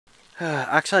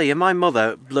I tell you, my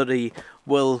mother bloody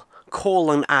will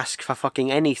call and ask for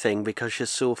fucking anything because she's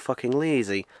so fucking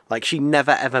lazy. Like, she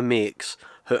never ever makes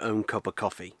her own cup of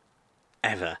coffee.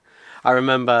 Ever. I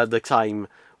remember the time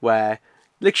where,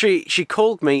 literally, she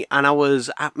called me and I was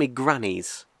at my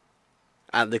granny's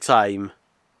at the time.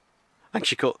 And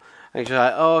she called, and she was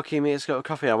like, oh, can you make us a cup of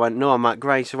coffee? I went, no, I'm at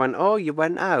Granny's. She went, oh, you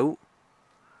went out?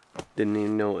 Didn't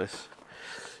even notice.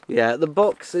 Yeah, the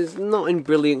box is not in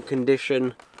brilliant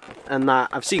condition, and that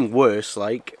I've seen worse,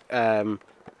 like,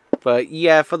 but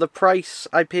yeah, for the price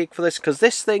I paid for this, because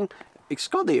this thing, it's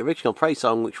got the original price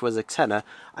on, which was a tenner.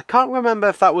 I can't remember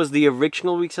if that was the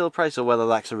original retail price or whether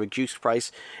that's a reduced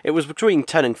price. It was between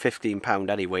 £10 and £15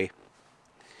 anyway.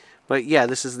 But yeah,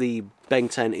 this is the Ben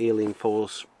 10 Alien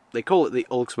Force. They call it the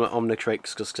Ultimate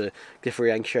Omnitrix just to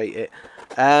differentiate it.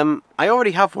 I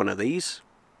already have one of these.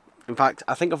 In fact,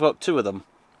 I think I've got two of them.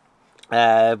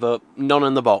 But none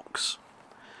in the box.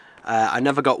 I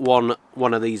never got one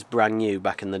of these brand new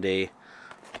back in the day.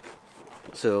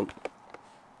 So,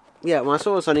 yeah, when I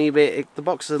saw this on eBay, the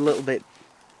box is a little bit...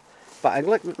 But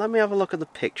let me have a look at the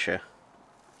picture.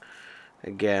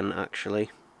 Again,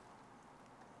 actually.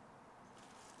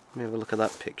 Let me have a look at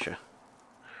that picture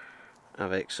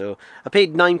of it. So, I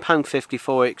paid £9.50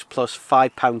 for it, plus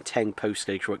 £5.10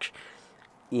 postage, which,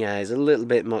 yeah, is a little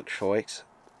bit much for it.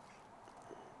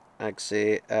 I'd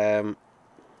say,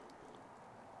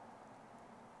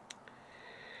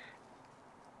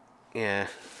 yeah,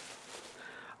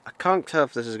 I can't tell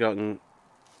if this has gotten,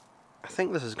 I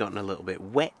think this has gotten a little bit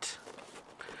wet.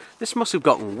 This must have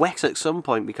gotten wet at some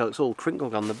point because it's all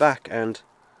crinkled on the back, and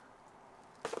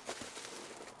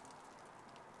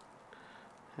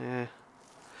yeah,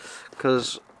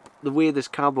 because the way this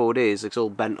cardboard is, it's all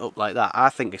bent up like that. I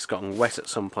think it's gotten wet at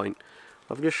some point.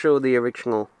 I've just showed the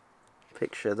original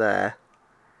picture there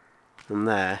and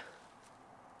there.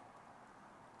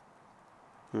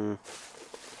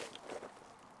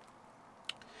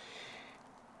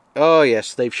 Oh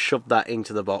yes, they've shoved that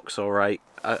into the box, alright.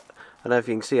 I don't know if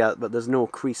you can see that, but there's no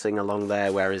creasing along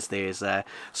there, whereas there's there.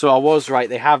 So I was right,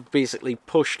 they have basically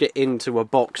pushed it into a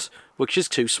box which is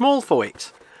too small for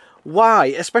it. Why?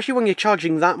 Especially when you're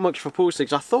charging that much for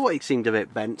postage. I thought it seemed a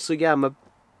bit bent, so yeah, I'm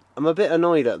a bit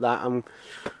annoyed at that. I'm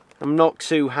not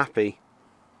too happy.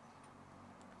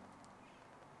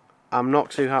 I'm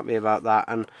not too happy about that,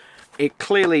 and it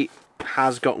clearly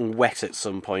has gotten wet at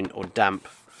some point, or damp.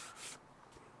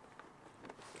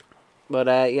 But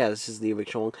yeah, this is the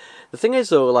original one. The thing is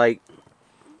though, like,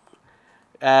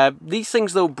 these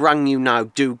things though brand new now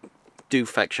do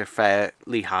fetch a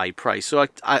fairly high price. So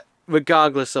I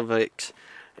regardless of it,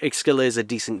 it still is a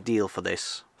decent deal for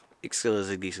this. It still is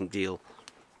a decent deal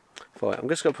for it. I'm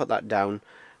just gonna put that down.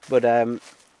 But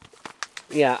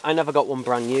yeah, I never got one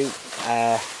brand new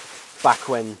back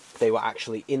when they were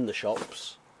actually in the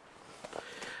shops,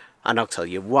 and I'll tell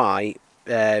you why.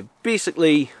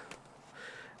 Basically,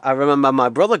 I remember my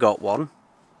brother got one.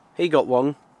 He got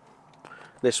one.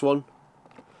 This one.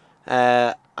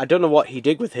 I don't know what he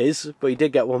did with his, but he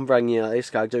did get one brand new.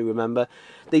 This guy, I do remember.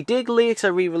 They did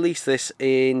later re-release this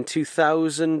in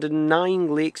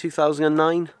 2009, late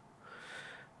 2009.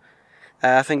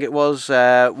 I think it was,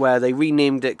 where they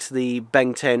renamed it to the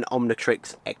Ben 10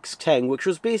 Omnitrix X10, which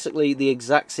was basically the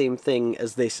exact same thing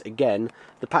as this again.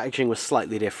 The packaging was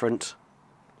slightly different.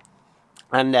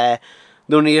 And the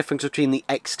only difference between the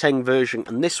X10 version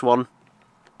and this one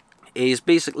is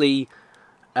basically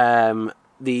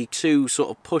the two sort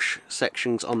of push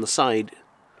sections on the side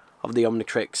of the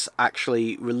Omnitrix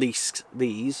actually released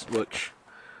these, which,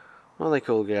 what are they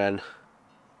called again?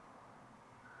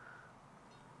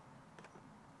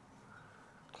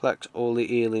 Collect all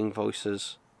the alien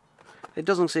voices. It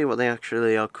doesn't say what they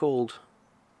actually are called.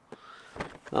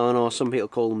 I don't know, some people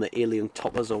call them the alien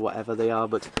toppers or whatever they are,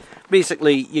 but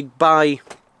basically you buy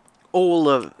all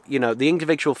of, you know, the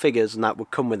individual figures and that would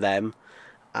come with them,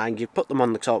 and you put them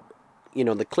on the top, you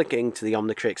know, they click into the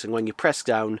Omnitrix, and when you press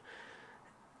down,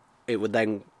 it would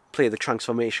then play the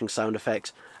transformation sound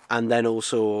effect, and then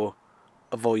also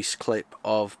a voice clip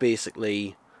of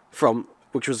basically from,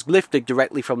 which was lifted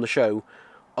directly from the show,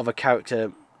 of a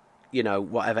character, you know,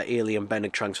 whatever alien Ben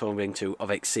had transformed into, of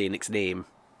it saying its name.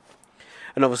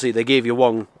 And obviously they gave you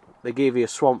one, they gave you a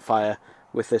Swampfire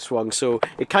with this one, so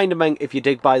it kind of meant if you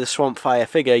did buy the Swampfire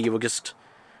figure, you were just,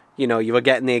 you know, you were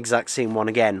getting the exact same one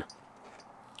again.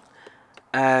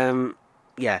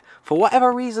 Yeah, for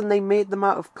whatever reason they made them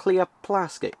out of clear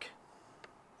plastic.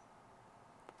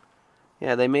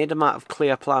 Yeah, they made them out of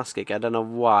clear plastic. I don't know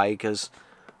why, because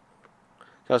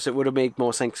it would have made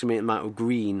more sense to make them out of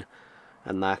green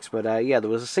and that. But yeah, there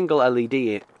was a single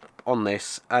LED on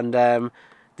this, and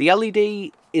the The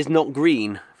LED is not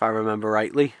green, if I remember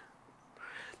rightly.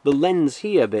 The lens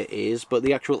here bit is, but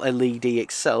the actual LED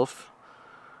itself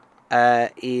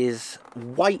is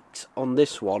white on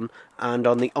this one, and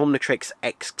on the Omnitrix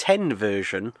X10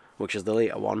 version, which is the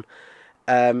later one,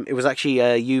 it was actually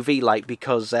a UV light,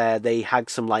 because they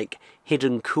had some like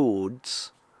hidden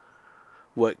codes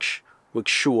which would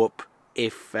show up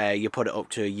if you put it up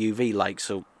to a UV light.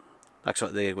 So that's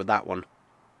what they did with that one,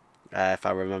 if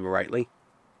I remember rightly.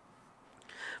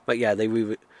 But yeah, they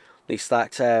released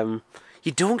that.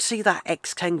 You don't see that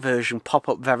X10 version pop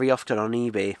up very often on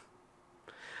eBay.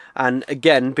 And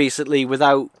again, basically,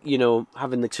 without, you know,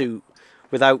 having the two,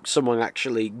 without someone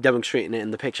actually demonstrating it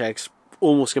in the picture, it's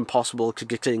almost impossible to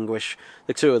distinguish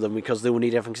the two of them, because the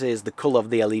only difference is the colour of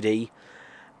the LED,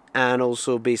 and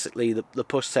also basically the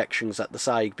push sections at the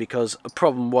side. Because a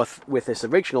problem with this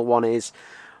original one is,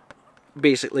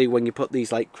 basically, when you put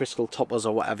these like crystal toppers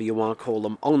or whatever you want to call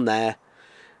them on there,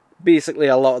 basically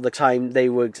a lot of the time they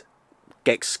would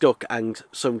get stuck, and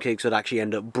some kids would actually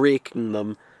end up breaking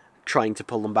them trying to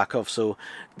pull them back off. So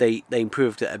they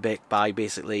improved it a bit by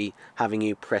basically having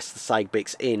you press the side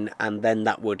bits in, and then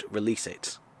that would release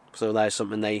it. So that's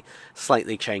something they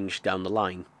slightly changed down the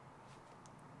line.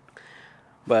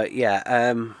 But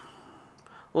yeah,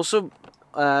 also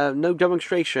no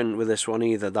demonstration with this one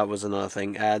either. That was another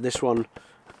thing. This one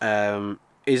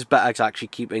is better to actually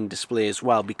keep in display as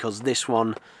well, because this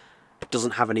one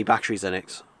doesn't have any batteries in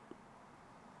it.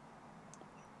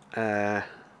 If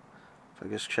I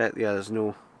just check, yeah, there's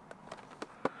no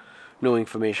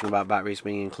information about batteries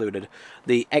being included.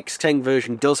 The X10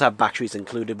 version does have batteries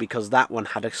included, because that one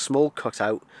had a small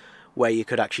cutout where you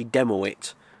could actually demo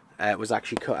it. It was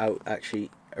actually cut out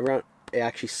around. It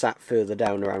actually sat further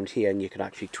down around here, and you could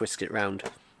actually twist it round.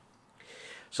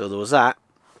 So there was that.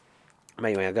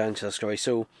 Anyway, I'll go into the story.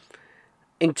 So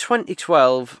in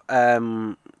 2012,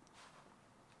 I'm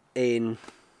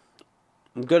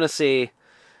gonna say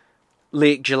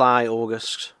late July,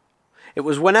 August. It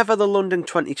was whenever the London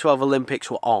 2012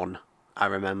 Olympics were on, I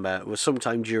remember. It was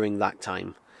sometime during that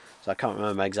time. So I can't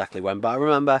remember exactly when, but I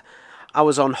remember I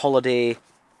was on holiday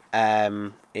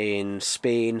in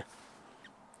Spain.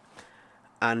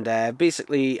 And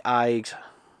basically I'd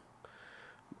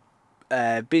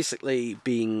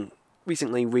been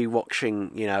recently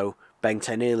rewatching, you know, Ben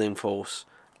 10 Alien Force,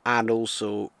 and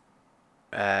also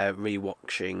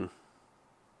rewatching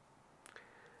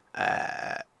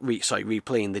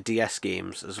replaying the DS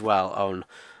games as well on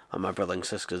my brother and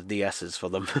sister's DS's for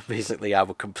them. Basically, I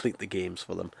would complete the games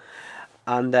for them,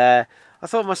 and I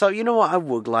thought to myself, you know what, I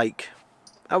would like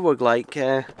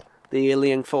the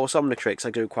Alien Force Omnitrix. I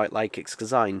do quite like its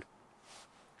design.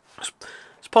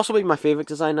 It's possibly my favourite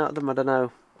design out of them. I don't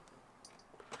know.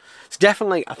 It's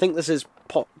definitely, I think this is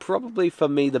probably for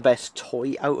me the best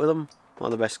toy out of them.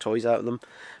 One of the best toys out of them.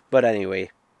 But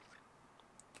anyway.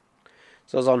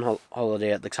 So I was on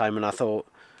holiday at the time, and I thought,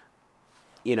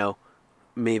 you know,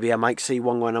 maybe I might see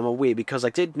one when I'm away, because I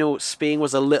did know Spain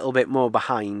was a little bit more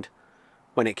behind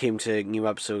when it came to new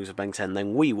episodes of Ben 10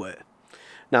 than we were.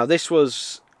 Now, this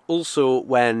was also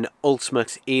when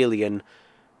Ultimate Alien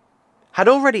had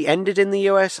already ended in the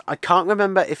US. I can't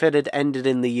remember if it had ended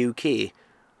in the UK.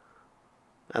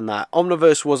 And that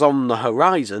Omniverse was on the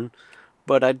horizon,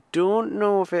 but I don't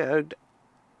know if it had...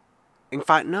 In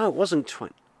fact, no, it wasn't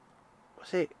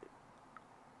Was it?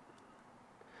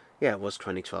 Yeah, it was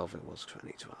 2012. It was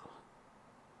 2012.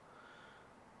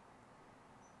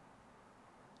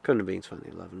 Couldn't have been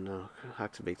 2011, no. It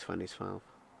had to be 2012.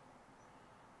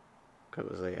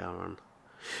 It was later on.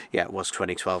 Yeah, it was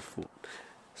 2012.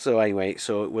 So anyway,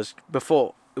 so it was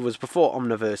before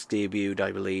Omniverse debuted,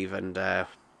 I believe, and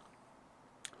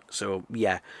so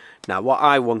yeah. Now what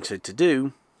I wanted to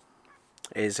do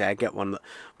is get one,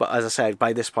 but as I said,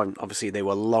 by this point, obviously they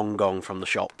were long gone from the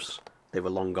shops. They were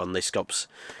long gone. They stopped.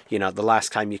 You know, the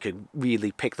last time you could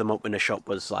really pick them up in a shop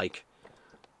was like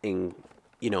in,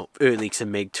 you know, early to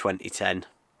mid 2010,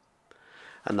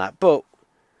 and that. But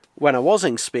when I was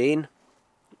in Spain,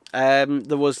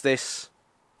 there was this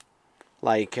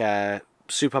like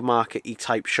supermarket-y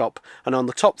type shop, and on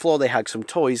the top floor they had some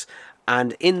toys,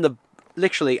 and in the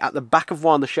literally at the back of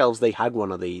one of the shelves they had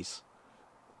one of these.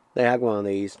 They had one of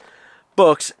these,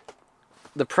 but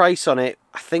the price on it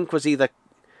I think was either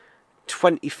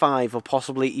 25 or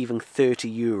possibly even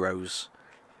 30 euros,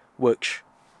 which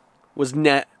was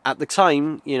net at the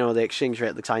time, you know, the exchange rate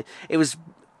at the time, it was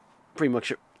pretty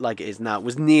much like it is now. It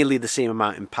was nearly the same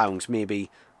amount in pounds,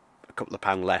 maybe a couple of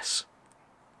pounds less,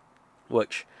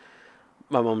 which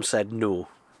my mum said no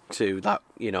to that,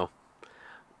 you know,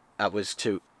 that was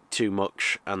too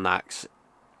much, and that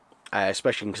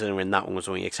especially considering that one was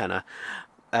only a tenner.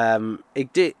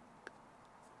 It did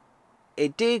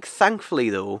thankfully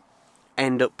though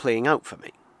end up playing out for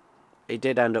me. It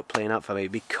did end up playing out for me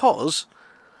because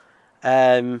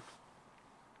I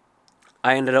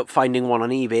ended up finding one on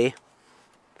eBay,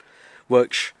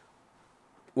 which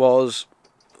was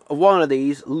one of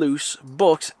these loose,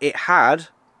 but it had,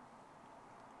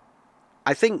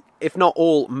 I think, if not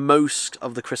all, most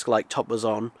of the Crystalite toppers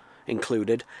on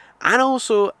included, and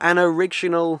also an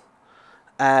original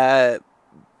Ben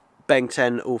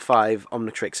 1005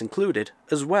 Omnitrix included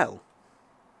as well.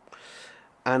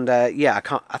 And yeah,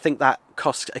 I think that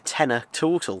cost a tenner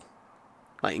total,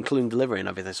 like including delivery and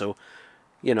everything. So,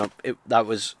 you know, that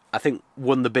was, I think,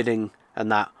 won the bidding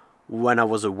and that when I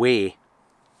was away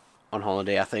on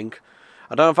holiday, I think.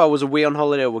 I don't know if I was away on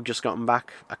holiday or we'd just gotten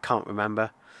back. I can't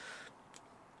remember.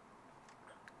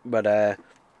 But,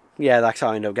 yeah, that's how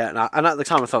I ended up getting that. And at the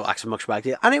time I thought that's a much better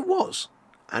deal. And it was.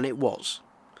 And it was.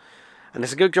 And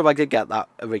it's a good job I did get that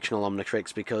original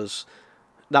Omnitrix, because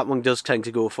that one does tend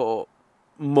to go for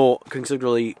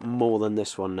considerably more than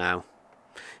this one now.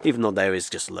 Even though there is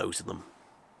just loads of them.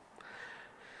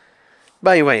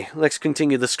 But anyway, let's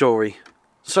continue the story.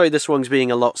 Sorry this one's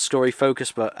being a lot story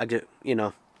focused, but I do, you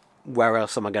know, where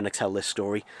else am I going to tell this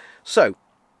story? So,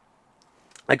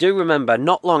 I do remember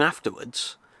not long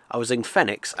afterwards, I was in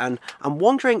Phoenix, and I'm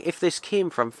wondering if this came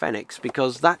from Phoenix,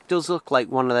 because that does look like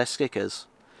one of their stickers.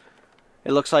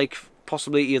 It looks like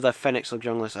possibly either Phoenix or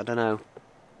Junglist, I don't know.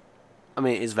 I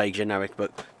mean, it is very generic,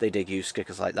 but they did use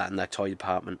stickers like that in their toy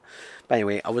department. But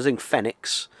anyway, I was in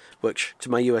Phoenix, which, to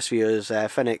my US viewers,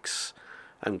 Phoenix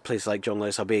and places like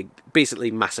Junglist are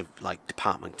basically massive, like,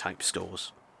 department-type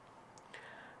stores.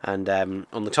 And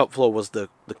on the top floor was the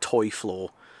toy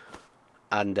floor.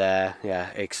 And,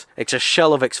 yeah, it's a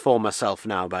shell of its former self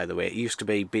now, by the way. It used to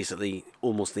be basically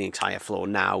almost the entire floor.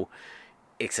 Now,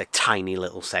 it's a tiny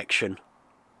little section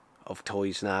of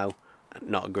toys now.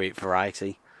 Not a great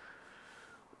variety.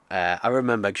 I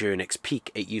remember during its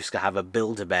peak, it used to have a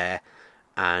Build-A-Bear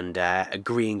and a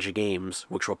Granger Games,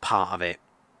 which were part of it.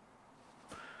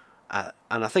 And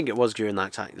I think it was during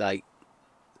that time, like,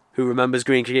 who remembers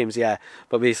Granger Games? Yeah,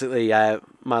 but basically,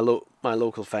 my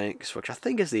local Phoenix, which I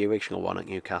think is the original one at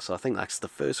Newcastle. I think that's the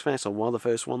first Phoenix, or one of the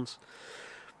first ones.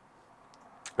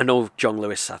 I know John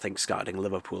Lewis, I think, started in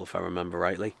Liverpool, if I remember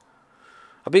rightly.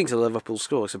 I've been to the Liverpool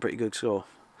store, it's a pretty good store.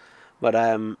 But,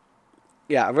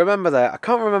 yeah, I remember that. I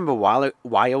can't remember why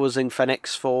I was in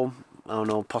Phoenix for. I don't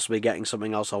know, possibly getting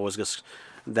something else. I was just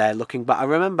there looking. But I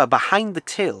remember behind the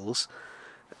tills,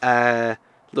 there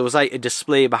was like a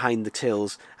display behind the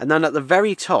tills. And then at the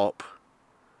very top,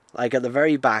 like at the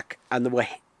very back, and they were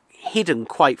hidden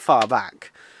quite far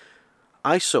back,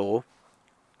 I saw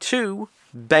 2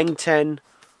 Ben 10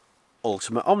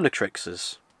 Ultimate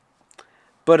Omnitrixes.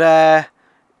 But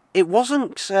it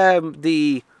wasn't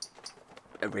the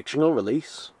original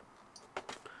release,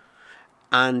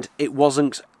 and it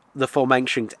wasn't the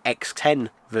aforementioned X10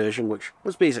 version, which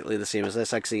was basically the same as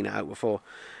this. I'd seen it out before.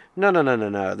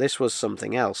 No, this was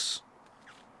something else,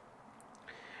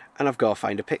 and I've got to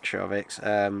find a picture of it,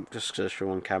 just to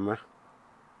show on camera.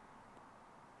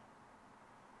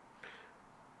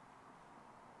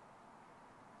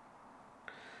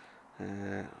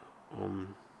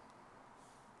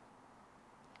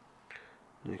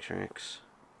 Matrix.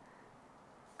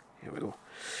 Here we go.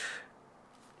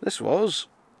 This was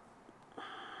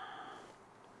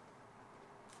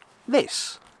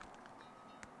this.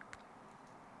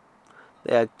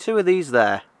 There are 2 of these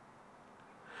there.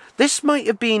 This might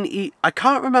have been... I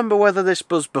can't remember whether this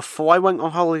was before I went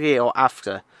on holiday or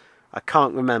after. I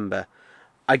can't remember.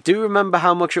 I do remember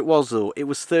how much it was though. It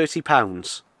was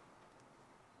 £30.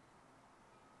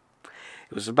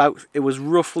 It was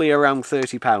roughly around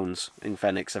 £30 in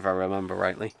Phoenix, if I remember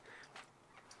rightly.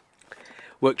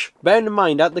 Which, bearing in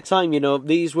mind, at the time, you know,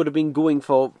 these would have been going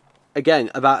for,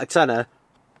 again, about a tenner.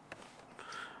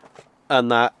 And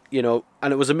that, you know,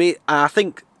 and it was I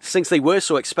think, since they were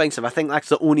so expensive, I think that's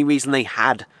the only reason they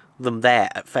had them there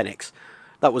at Phoenix.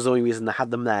 That was the only reason they had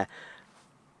them there.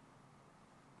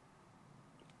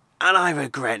 And I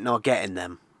regret not getting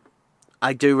them.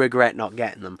 I do regret not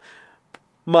getting them.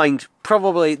 Mind,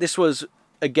 probably, this was,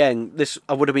 again,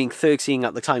 I would have been 13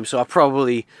 at the time, so I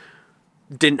probably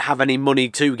didn't have any money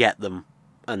to get them,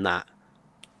 and that.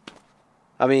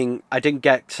 I mean, I didn't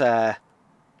get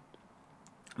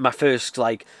my first,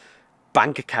 like,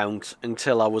 bank account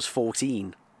until I was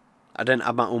 14. I didn't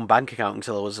have my own bank account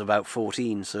until I was about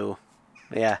 14, so,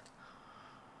 yeah.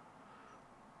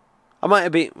 I might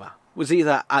have been, well, was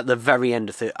either at the very end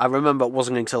of it. I remember it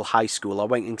wasn't until high school. I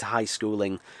went into high school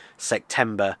in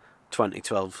September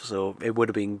 2012, so it would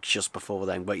have been just before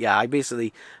then. But yeah, I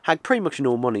basically had pretty much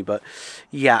no money, but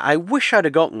yeah, I wish I'd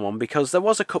have gotten one because there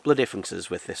was a couple of differences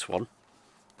with this one.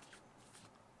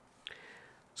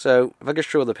 So, if I just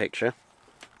show the picture.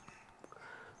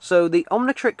 So, the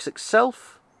Omnitrix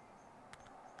itself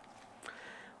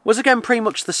was again pretty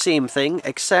much the same thing,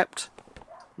 except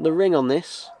the ring on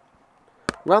this,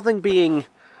 rather than being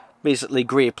basically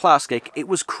grey plastic, it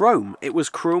was chrome. It was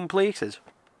chrome plated.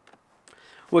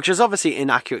 Which is obviously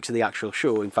inaccurate to the actual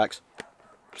show. In fact,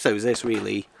 so is this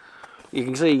really. You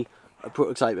can see a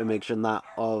prototype image and that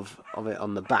of it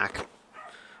on the back.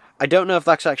 I don't know if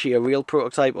that's actually a real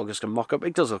prototype or just a mock-up.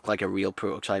 It does look like a real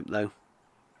prototype though.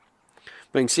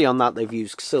 But you can see on that they've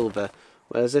used silver,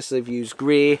 whereas this they've used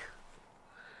grey.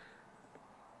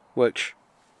 Which,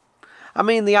 I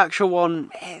mean, the actual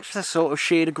one, it's a sort of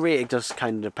shade of grey. It does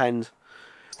kind of depend.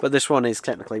 But this one is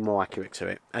technically more accurate to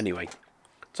it. Anyway.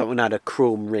 Something had a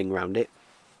chrome ring around it.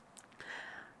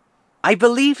 I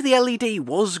believe the LED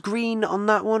was green on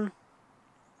that one.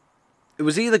 It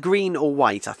was either green or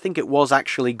white. I think it was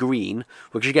actually green,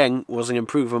 which again was an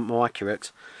improvement, more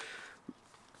accurate.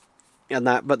 And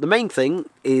that, but the main thing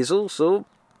is also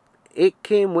it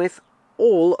came with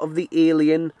all of the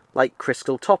alien like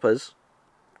crystal toppers.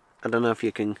 I don't know if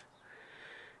you can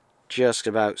just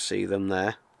about see them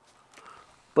there,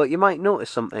 but you might notice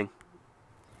something.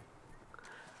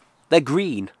 They're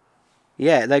green.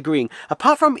 Yeah, they're green.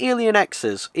 Apart from Alien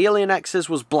X's. Alien X's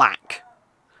was black.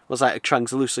 Was like a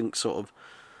translucent sort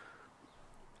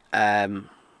of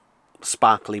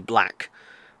sparkly black.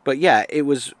 But yeah, it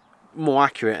was more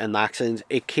accurate in that, and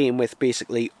it came with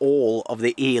basically all of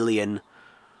the alien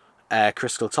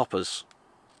crystal toppers.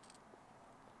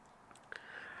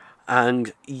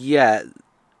 And yeah,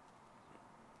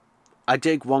 I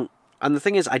did want, and the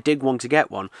thing is, I did want to get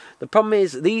one. The problem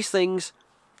is, these things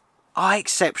are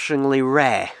exceptionally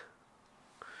rare.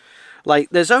 Like,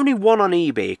 there's only one on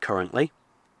eBay currently.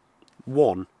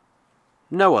 One.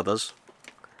 No others.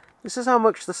 This is how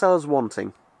much the seller's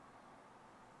wanting.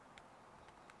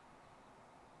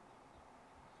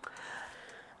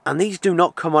 And these do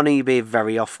not come on eBay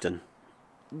very often.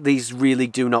 These really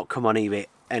do not come on eBay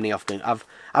any often.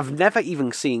 I've never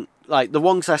even seen, like, the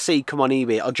ones I see come on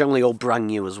eBay are generally all brand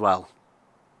new as well.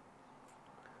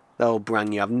 They're all brand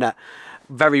new.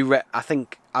 Very rare. I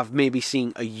think I've maybe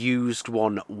seen a used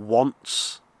one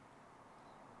once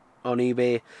on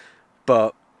eBay,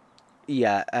 but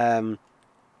yeah.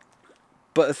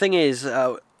 But the thing is,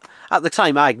 at the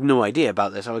time I had no idea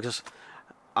about this. I was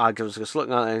just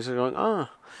looking at it and going, oh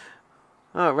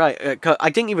right. I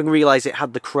didn't even realise it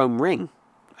had the chrome ring.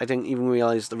 I didn't even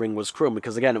realise the ring was chrome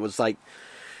because again it was like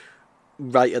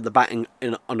right at the back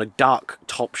on a dark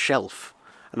top shelf.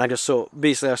 And I just saw,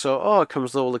 basically I saw, oh, it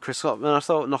comes with all the crystal, and I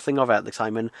thought nothing of it at the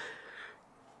time. And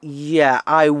yeah,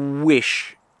 I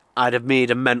wish I'd have made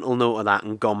a mental note of that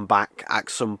and gone back at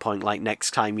some point, like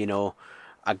next time, you know,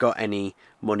 I got any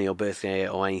money or birthday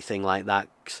or anything like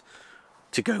that,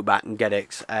 to go back and get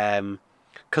it.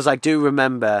 Because I do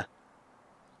remember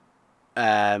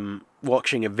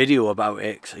watching a video about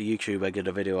it. A YouTuber did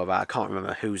a video about it. I can't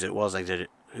remember whose it was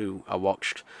who I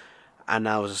watched. And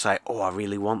I was just like, oh, I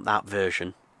really want that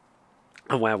version.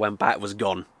 And when I went back, it was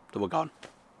gone. They were gone.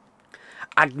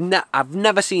 I've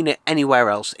never seen it anywhere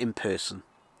else in person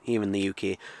here in the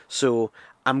UK. So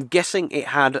I'm guessing it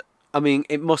had, I mean,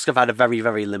 it must have had a very,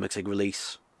 very limited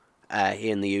release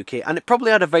here in the UK. And it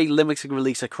probably had a very limited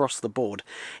release across the board.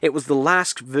 It was the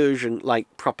last version, like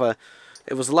proper,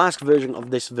 it was the last version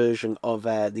of this version of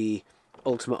the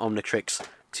Ultimate Omnitrix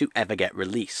to ever get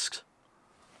released.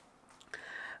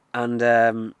 And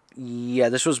yeah,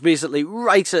 this was basically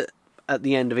right at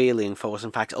the end of Alien Force.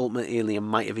 In fact, Ultimate Alien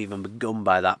might have even begun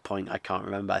by that point. I can't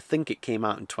remember. I think it came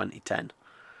out in 2010.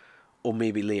 Or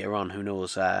maybe later on, who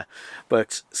knows.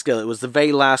 But still, it was the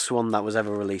very last one that was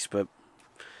ever released. But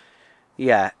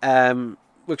yeah,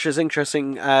 which is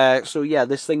interesting. So yeah,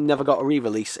 this thing never got a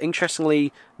re-release.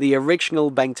 Interestingly, the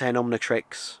original Ben 10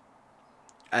 Omnitrix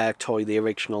toy, the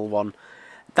original one,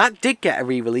 that did get a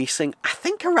re-releasing, I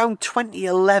think around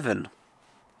 2011.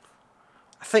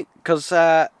 I think, because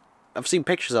I've seen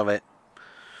pictures of it.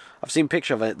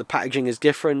 The packaging is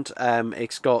different.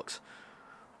 It's got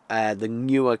the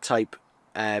newer type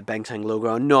Ben 10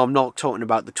 logo. No, I'm not talking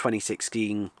about the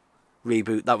 2016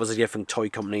 reboot. That was a different toy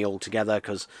company altogether,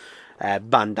 because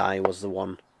Bandai was the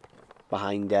one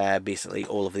behind basically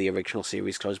all of the original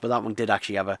series toys. But that one did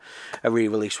actually have a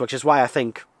re-release, which is why I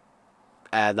think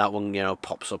that one, you know,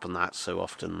 pops up on that so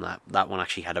often. That one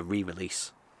actually had a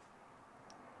re-release.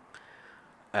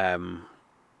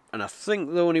 And I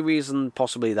think the only reason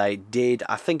possibly they did,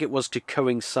 I think it was to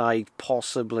coincide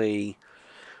possibly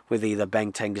with either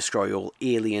Ben 10 Destroy All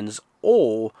Aliens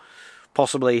or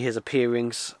possibly his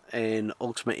appearance in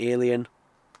Ultimate Alien.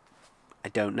 I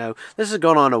don't know. This has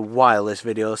gone on a while, this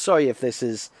video. Sorry if this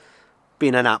has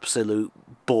been an absolute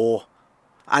bore.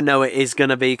 I know it is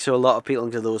going to be to a lot of people,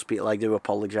 and to those people I do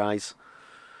apologise.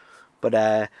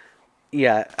 But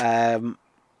yeah,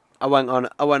 I went on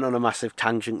a massive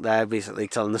tangent there, basically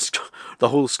telling the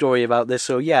whole story about this.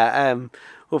 So yeah,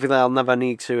 hopefully I'll never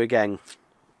need to again.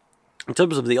 In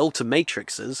terms of the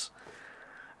Ultimatrixes,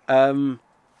 none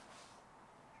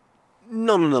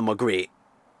of them are great.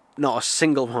 Not a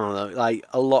single one of them. Like,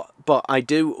 a lot. But I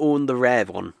do own the rare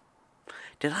one.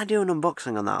 Did I do an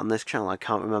unboxing on that on this channel? I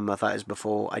can't remember if that is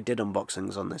before I did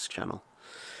unboxings on this channel.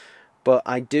 But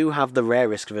I do have the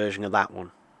rarest version of that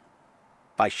one.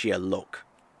 By sheer luck.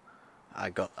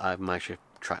 I might have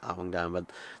tracked that one down,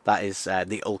 but that is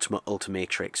the Ultimate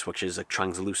Ultimatrix, which is the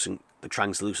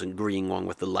translucent green one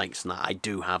with the lights and that. I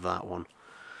do have that one.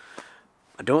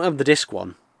 I don't have the disc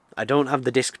one. I don't have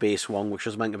the disc-based one, which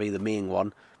was meant to be the main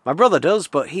one. My brother does,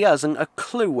 but he hasn't a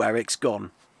clue where it's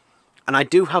gone. And I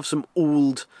do have some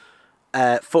old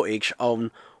footage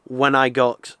on when I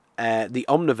got the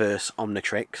Omniverse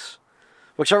Omnitrix,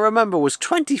 which I remember was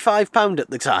 £25 at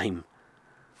the time.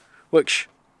 Which,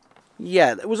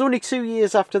 yeah, it was only 2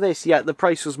 years after this, yet the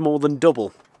price was more than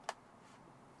double.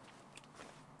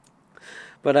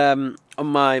 But on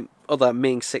my other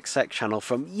main 6 Sec channel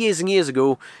from years and years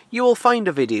ago, you will find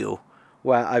a video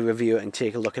where I review it and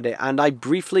take a look at it, and I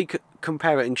briefly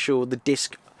compare it and show the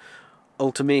disc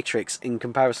Ultimatrix in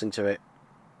comparison to it.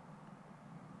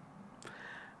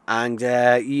 And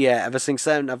yeah, ever since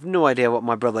then, I've no idea what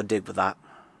my brother did with that.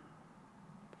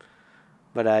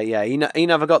 But yeah, he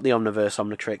never got the Omniverse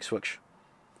Omnitrix, which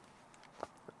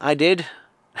I did.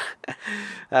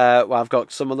 Well, I've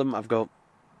got some of them. I've got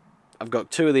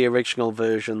 2 of the original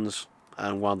versions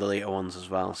and 1 of the later ones as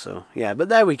well. So yeah, but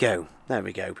there we go. There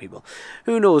we go, people.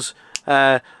 Who knows?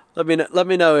 Let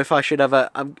me know if I should ever.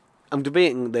 I'm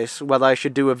debating this, whether I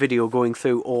should do a video going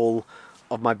through all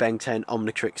of my Ben 10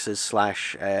 Omnitrixes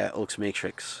 /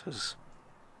 Ultimatrixes.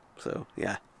 So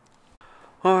yeah.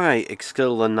 Alright, it's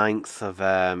still the 9th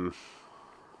of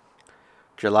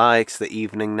July, it's the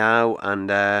evening now, and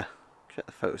check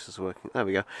the photos is working, there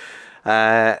we go.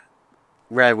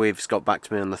 Rarewave's got back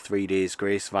to me on the 3 days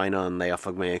grace vinyl, and they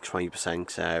offered me a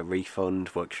 20% refund,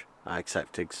 which I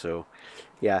accepted, so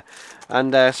yeah.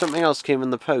 And something else came in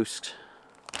the post.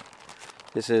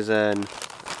 This is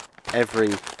every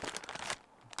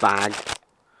bag,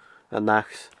 and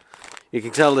that. You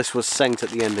can tell this was sent at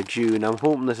the end of June. I'm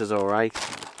hoping this is alright.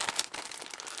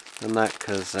 And that,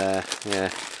 because, yeah.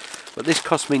 But this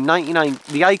cost me 99.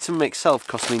 The item itself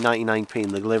cost me 99p,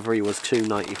 and the delivery was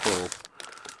 £2.94.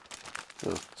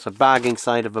 So it's a bag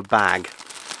inside of a bag.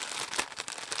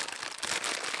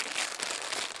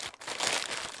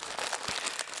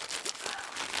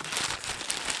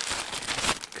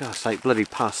 God, it's like bloody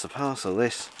past the parcel,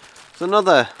 this. It's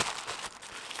another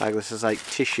bag. This is like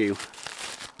tissue.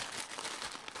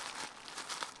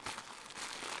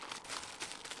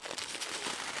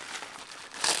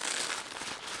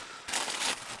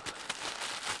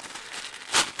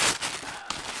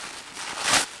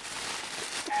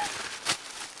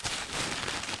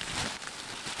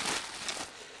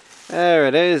 There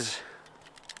it is.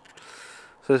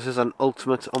 So this is an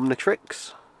Ultimate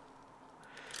Omnitrix,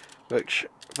 which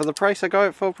for the price I got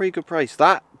it for, a pretty good price.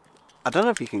 That, I don't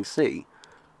know if you can see,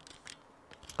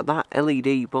 but that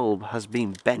LED bulb has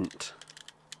been bent.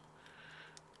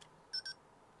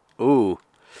 Ooh,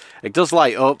 it does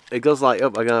light up. It does light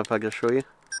up. I don't know if I can show you.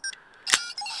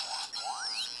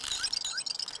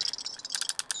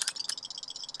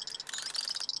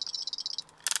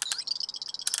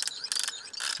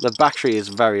 The battery is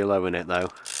very low in it though.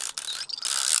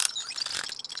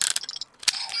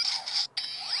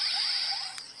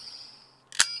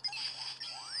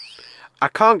 I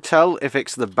can't tell if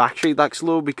it's the battery that's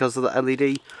low because of the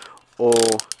LED, or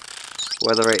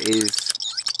whether it is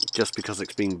just because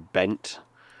it's been bent.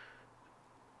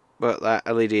 But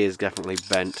that LED is definitely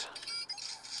bent.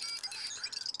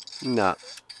 No.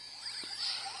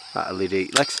 That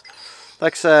LED. Let's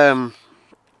oh,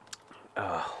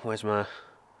 where's my...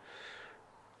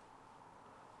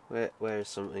 Where's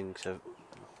something to...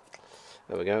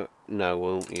 There we go. No, we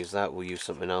won't use that. We'll use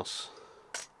something else.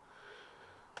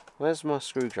 Where's my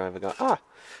screwdriver go? Ah!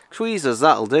 Tweezers,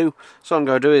 that'll do. So what I'm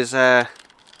going to do is... the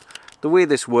way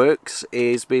this works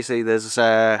is basically there's...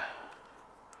 1,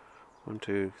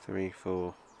 2, 3,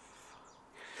 4...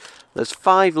 There's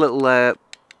 5 little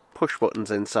push buttons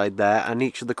inside there, and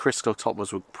each of the crystal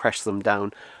toppers would press them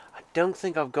down. I don't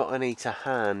think I've got any to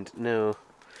hand, no.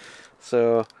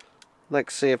 So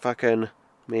let's see if I can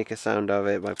make a sound of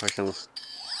it by pushing.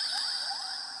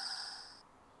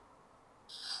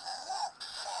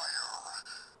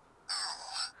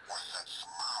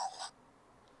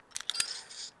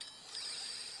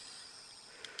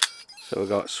 So we've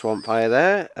got Swamp Fire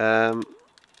there.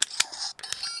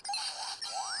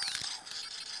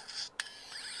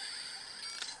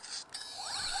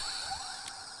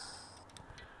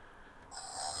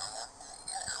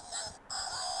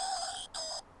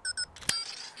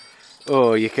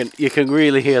 Oh, you can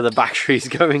really hear the batteries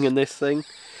going in this thing.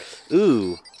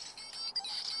 Ooh.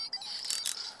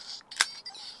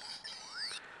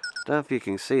 Don't know if you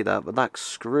can see that, but that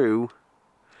screw.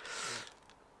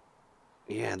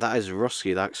 Yeah, that is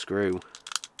rusty, that screw.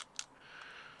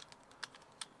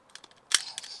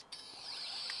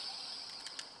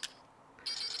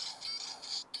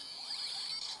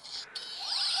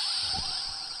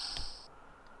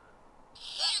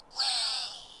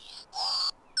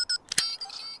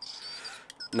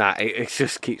 Nah, it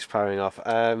just keeps powering off.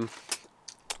 Let's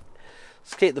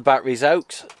get the batteries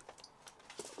out.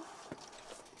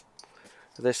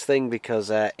 This thing, because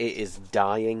it is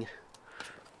dying.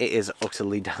 It is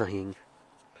utterly dying.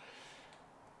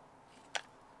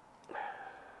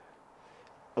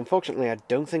 Unfortunately, I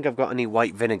don't think I've got any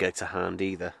white vinegar to hand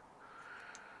either.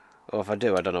 Or if I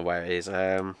do, I don't know where it is.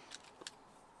 Or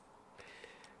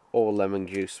lemon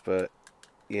juice, but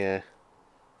yeah.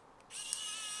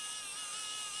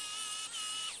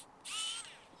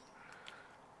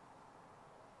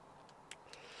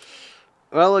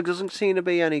 Well, there doesn't seem to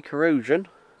be any corrosion.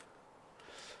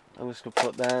 I'm just going to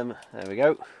put them, there we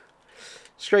go,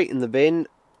 straight in the bin.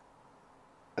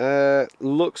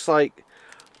 Looks like,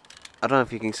 I don't know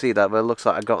if you can see that, but it looks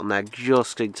like I got in there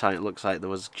just in time. It looks like there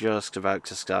was just about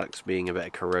to start being a bit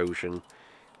of corrosion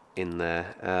in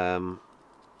there.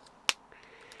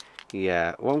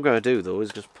 Yeah, what I'm going to do though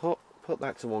is just put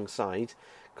that to one side,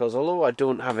 because although I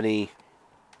don't have any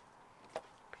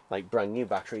like brand new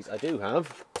batteries, I do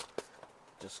have,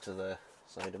 just to the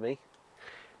side of me,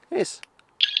 this.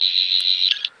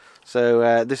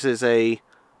 So this is a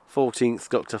 14th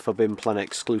Dr. Forbidden Planet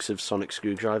exclusive sonic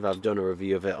screwdriver. I've done a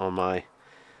review of it on my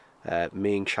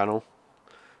main channel.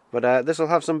 But this will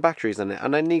have some batteries in it,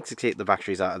 and I need to take the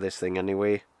batteries out of this thing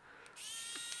anyway.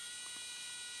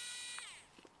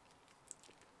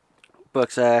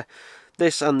 But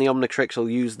this and the Omnitrix will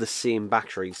use the same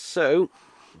batteries, so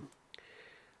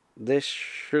this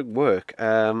should work.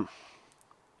 Where's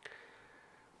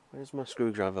my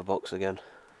screwdriver box again?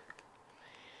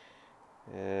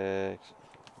 It's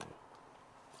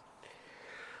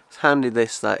handy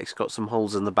this that it's got some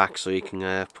holes in the back so you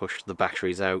can push the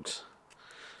batteries out.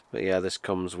 But yeah, this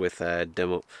comes with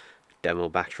demo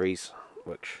batteries,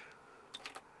 which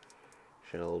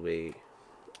shall be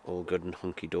all good and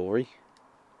hunky-dory.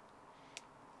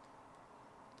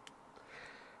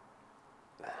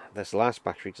 This last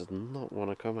battery does not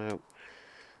want to come out.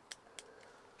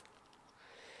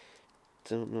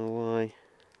 Don't know why.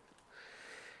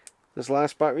 This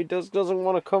last battery doesn't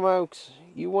want to come out.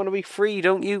 You want to be free,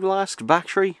 don't you, last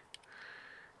battery?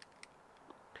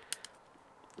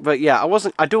 But yeah,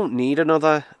 I don't need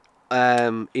another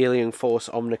Alien Force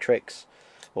Omnitrix,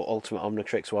 or Ultimate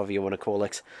Omnitrix, whatever you want to call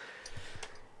it.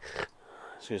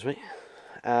 Excuse me.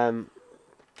 I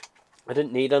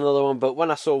didn't need another one, but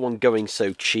when I saw one going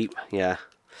so cheap, yeah.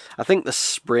 I think the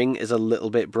spring is a little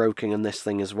bit broken in this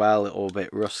thing as well, or a bit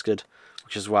rusted,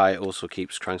 which is why it also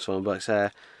keeps transforming. But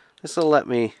this will let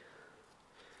me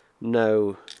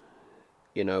know,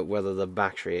 you know, whether the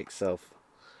battery itself,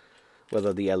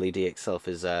 whether the LED itself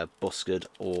is busted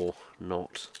or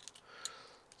not.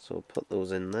 So I'll put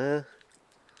those in there.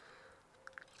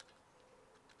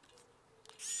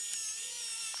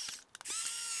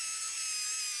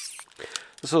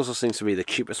 This also seems to be the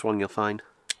cheapest one you'll find.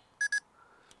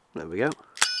 There we go.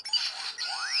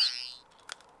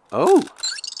 Oh!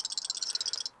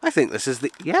 I think this is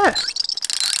the... yeah!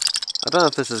 I don't know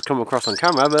if this has come across on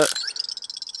camera, but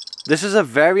this is a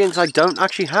variant I don't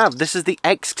actually have. This is the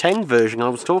X10 version I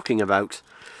was talking about.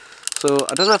 So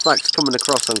I don't know if that's coming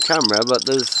across on camera, but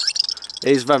it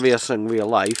is various in real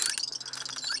life.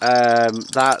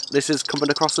 That this is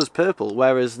coming across as purple,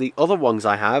 whereas the other ones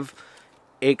I have,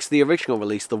 it's the original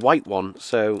release, the white one.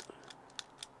 So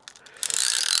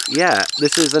yeah,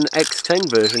 this is an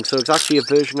X10 version, so it's actually a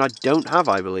version I don't have,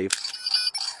 I believe.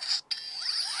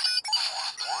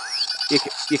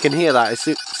 You can hear that as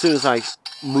soon as I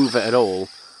move it at all.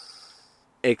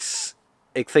 It's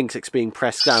it thinks it's being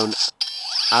pressed down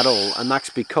at all, and that's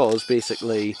because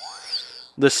basically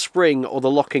the spring or the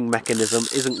locking mechanism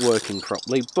isn't working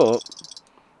properly. But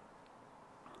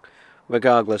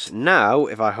regardless, now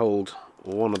if I hold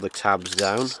one of the tabs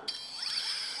down,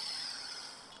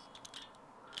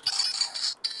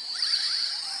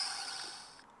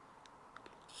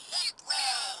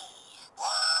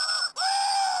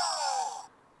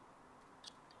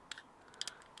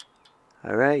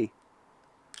 hooray.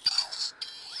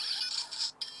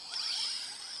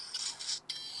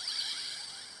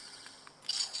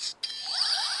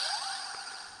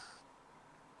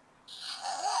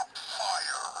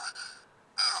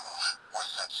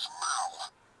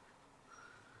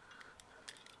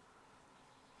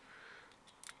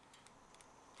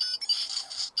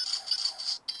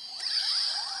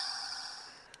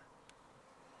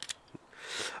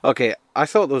 Okay, I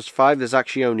thought there was 5. There's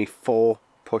actually only 4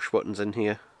 push buttons in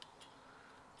here.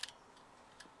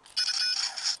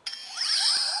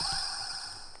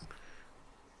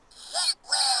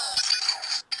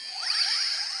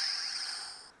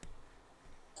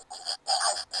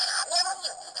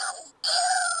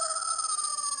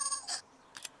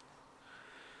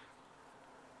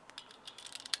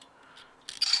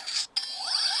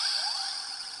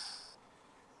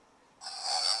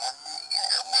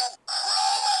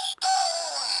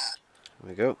 There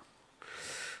we go.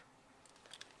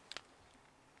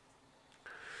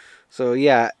 So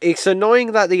yeah, it's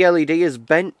annoying that the LED is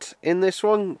bent in this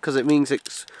one, because it means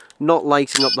it's not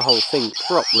lighting up the whole thing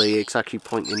properly. It's actually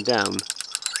pointing down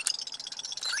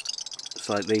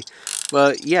slightly.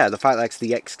 But yeah, the fact that it's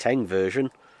the X10 version,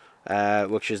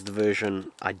 which is the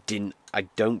version I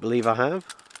don't believe I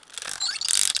have.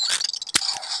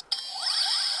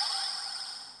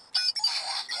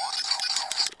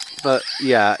 But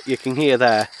yeah, you can hear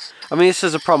there. I mean, this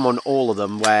is a problem on all of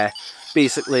them, where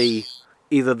basically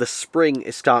either the spring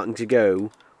is starting to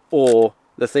go, or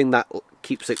the thing that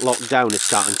keeps it locked down is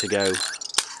starting to go.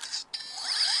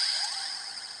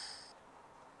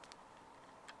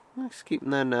 Let's keep them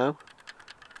there now.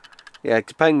 Yeah, it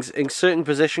depends. In certain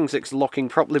positions it's locking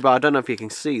properly, but I don't know if you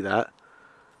can see that.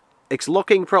 It's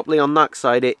locking properly on that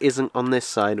side, it isn't on this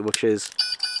side, which is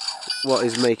what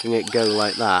is making it go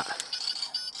like that.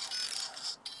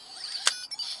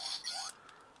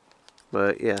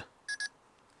 But yeah.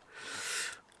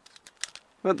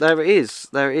 But there it is.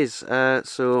 There it is.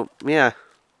 So yeah.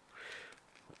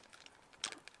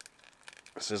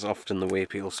 This is often the way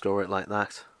people store it, like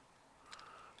that.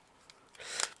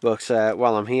 But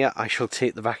while I'm here, I shall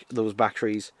take those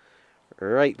batteries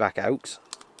right back out.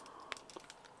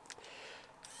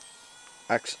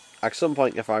 At some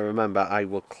point, if I remember, I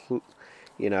will,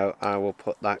 I will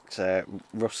put that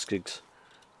rusted,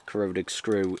 corroded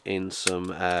screw in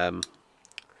some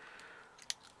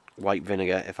white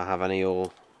vinegar if I have any,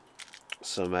 or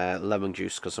some lemon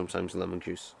juice, because sometimes lemon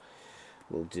juice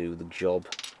will do the job.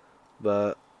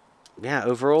 But yeah,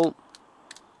 overall,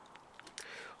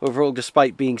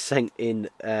 despite being sent in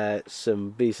some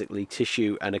basically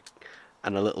tissue and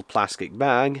a little plastic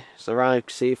bag, it's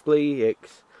arrived safely.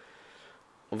 It's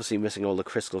obviously missing all the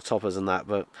crystal toppers and that,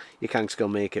 but you can still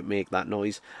make that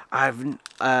noise. I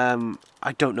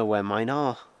don't know where mine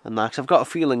are, and that, 'cause I've got a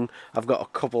feeling I've got a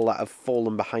couple that have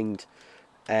fallen behind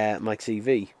my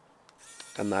TV,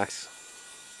 and that.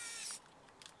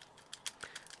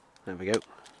 There we go.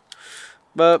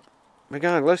 But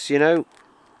regardless,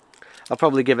 I'll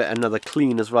probably give it another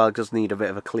clean as well. It does need a bit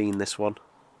of a clean, this one.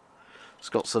 It's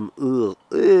got some,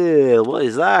 what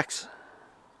is that?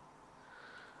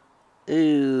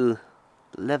 Ooh,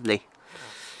 lovely.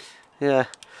 Yeah.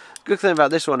 Good thing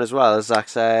about this one as well is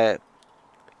that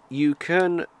you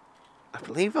can, I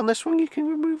believe on this one you can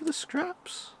remove the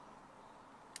straps.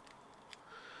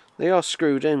 They are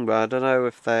screwed in, but I don't know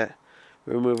if they're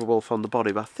removable from the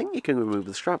body. But I think you can remove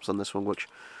the straps on this one, which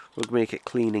would make it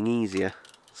cleaning easier.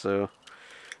 So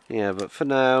yeah, but for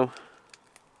now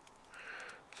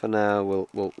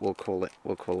we'll call it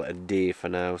a day for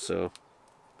now. So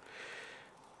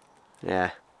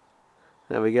yeah,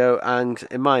 there we go. And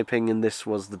in my opinion, this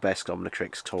was the best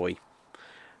Omnitrix toy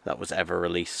that was ever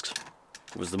released.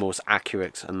 It was the most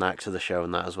accurate and that to the show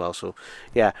and that as well. So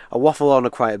yeah, I waffle on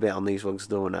quite a bit on these ones,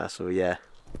 don't I? So yeah.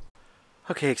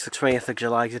 Okay, it's the 20th of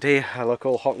July today. I look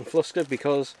all hot and flustered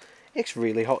because it's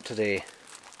really hot today.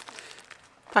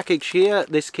 Package here,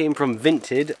 this came from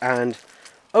Vinted, and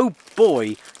oh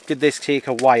boy, did this take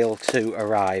a while to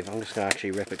arrive. I'm just going to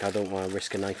actually rip it, 'cause I don't want to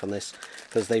risk a knife on this,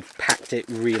 because they've packed it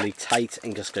really tight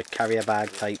in just a carrier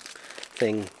bag type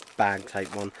thing, bag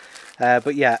type one.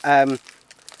 But yeah,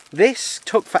 this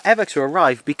took forever to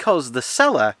arrive because the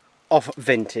seller of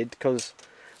Vinted, because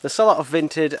There's a lot of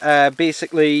Vinted.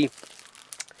 Basically,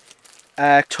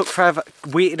 took forever,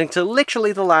 waited until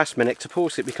literally the last minute to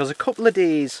post it, because a couple of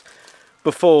days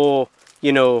before,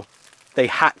 you know, they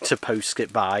had to post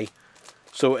it by,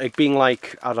 so it being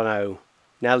like, I don't know,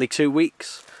 nearly 2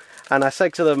 weeks, and I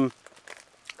said to them,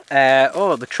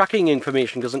 oh, the tracking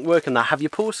information doesn't work on that, have you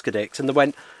posted it? And they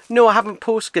went, no, I haven't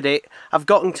posted it, I've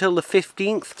got until the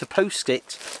 15th to post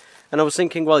it. And I was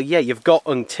thinking, well, yeah, you've got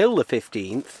until the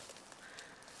 15th,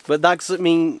 but that doesn't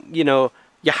mean, you know,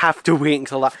 you have to wait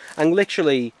until that. And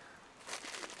literally,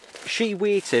 she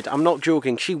waited, I'm not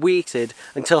joking, she waited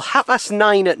until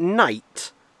 9:30 at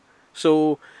night.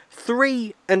 So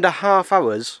 3.5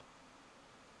 hours,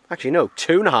 actually no,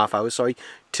 2.5 hours, sorry,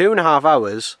 2.5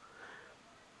 hours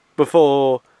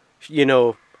before, you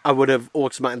know, I would have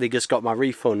automatically just got my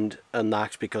refund and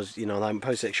that, because, you know, I haven't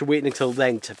posted it. She waited until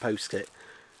then to post it.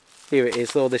 Here it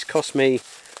is though, this cost me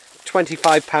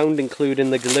 £25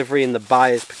 including the delivery and the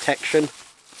buyer's protection.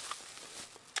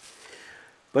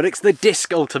 But it's the disc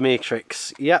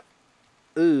Ultimatrix, yep.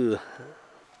 Ooh.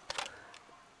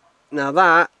 Now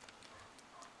that,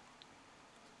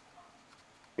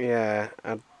 yeah,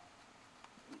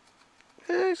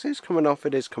 it is coming off,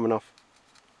 it is coming off.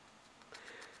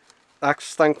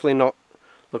 That's thankfully not,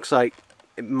 looks like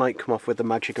it might come off with the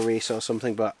magic eraser or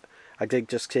something, but I did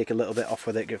just take a little bit off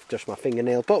with it with just my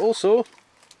fingernail. But also,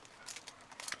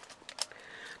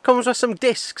 comes with some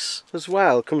discs as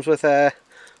well, comes with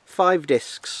 5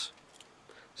 discs.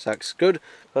 So that's good,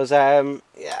 because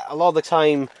yeah, a lot of the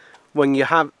time when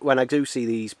I do see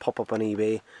these pop up on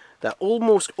eBay, they're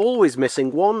almost always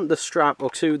missing 1, the strap,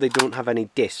 or 2, they don't have any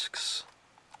discs.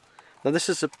 Now this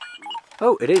is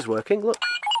oh, it is working, look.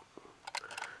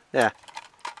 Yeah.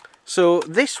 So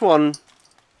this one,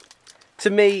 to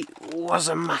me, was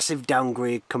a massive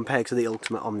downgrade compared to the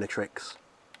Ultimate Omnitrix.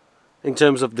 In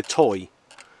terms of the toy.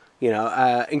 You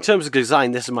know, in terms of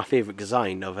design, this is my favourite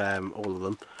design of all of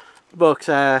them. But,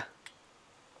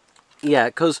 yeah,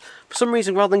 because for some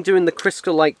reason, rather than doing the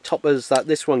crystal-like toppers that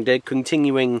this one did,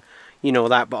 continuing, you know,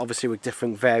 that, but obviously with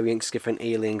different variants, different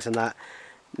aliens and that,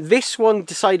 this one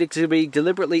decided to be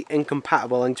deliberately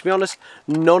incompatible. And to be honest,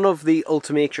 none of the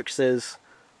Ultimatrixes,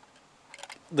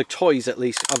 the toys at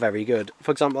least, are very good.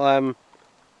 For example,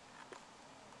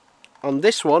 on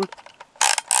this one,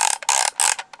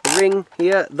 the ring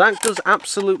here, that does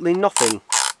absolutely nothing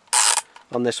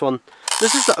on this one.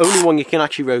 This is the only one you can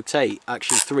actually rotate,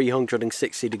 actually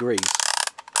 360 degrees.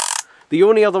 The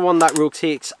only other one that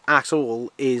rotates at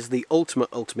all is the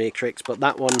Ultimate Ultimatrix, but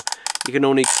that one you can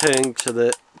only turn to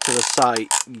the side,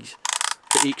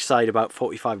 to each side about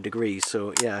 45 degrees,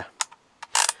 so yeah.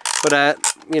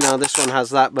 But you know, this one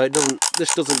has that, but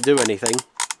this doesn't do anything.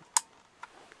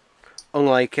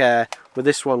 Unlike with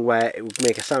this one where it would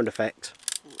make a sound effect.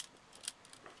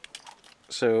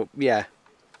 So yeah.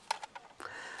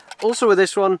 Also with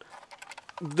this one,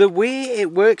 the way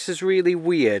it works is really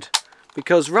weird,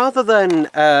 because rather than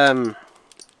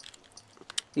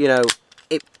you know,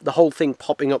 the whole thing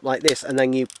popping up like this and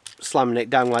then you slamming it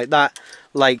down like that,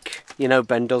 like, you know,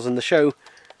 Ben does in the show,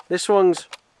 this one's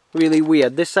really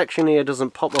weird. This section here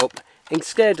doesn't pop up.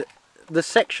 Instead, the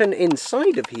section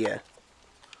inside of here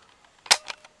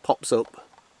pops up,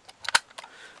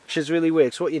 which is really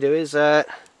weird. So what you do is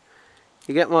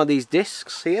you get one of these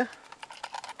discs here,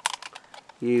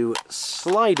 you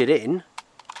slide it in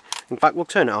fact we'll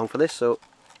turn it on for this, so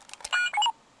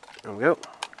there we go.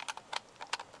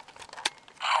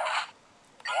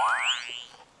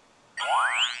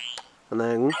 And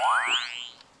then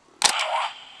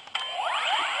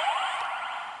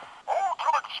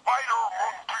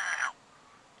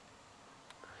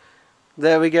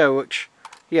there we go, which,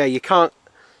 yeah, you can't,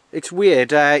 it's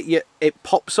weird, it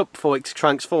pops up for it to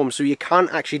transform, so you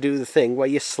can't actually do the thing where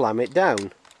you slam it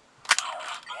down.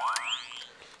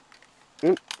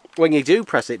 When you do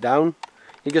press it down,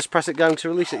 you just press it down to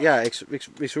release it. Yeah,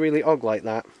 it's really odd like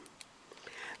that.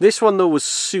 This one though was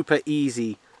super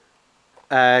easy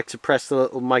to press the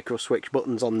little micro switch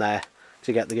buttons on there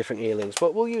to get the different aliens,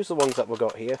 but we'll use the ones that we've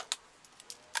got here.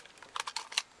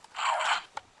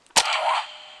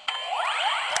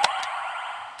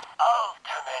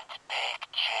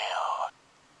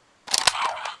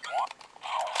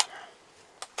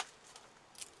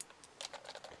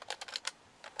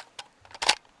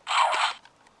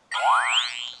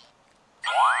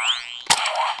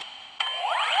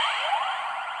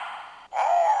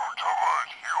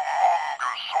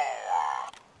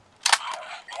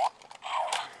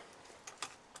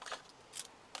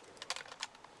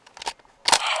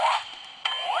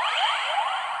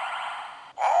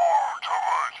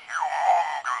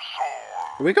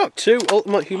 We got 2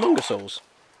 Ultimate Humongousaurs.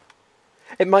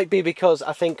 It might be because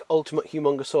I think Ultimate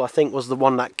Humongousaur, I think, was the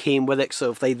one that came with it,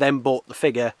 so if they then bought the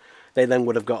figure, they then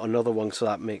would have got another one, so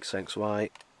that makes sense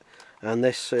why. And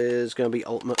this is going to be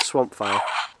Ultimate Swampfire.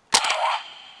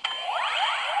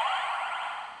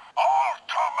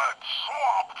 Ultimate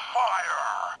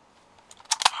Swampfire!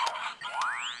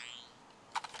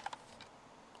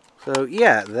 So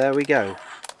yeah, there we go.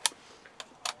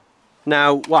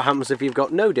 Now, what happens if you've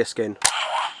got no disc in?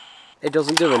 It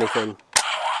doesn't do anything.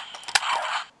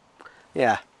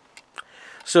 Yeah.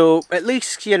 So, at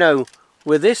least, you know,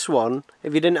 with this one,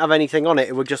 if you didn't have anything on it,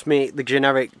 it would just make the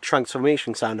generic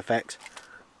transformation sound effect.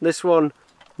 This one,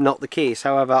 not the case.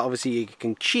 However, obviously you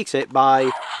can cheat it by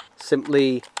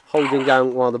simply holding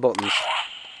down one of the buttons.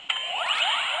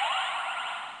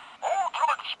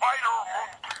 Ultimate Spider Monkey!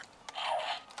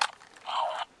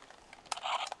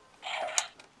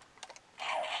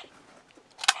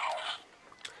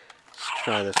 Let's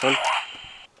try this one.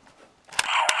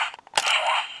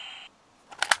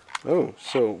 Oh,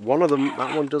 so one of them,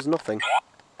 that one does nothing.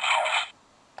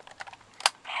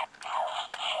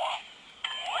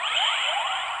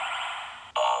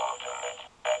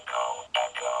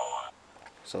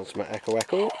 So Ultimate Echo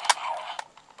Echo.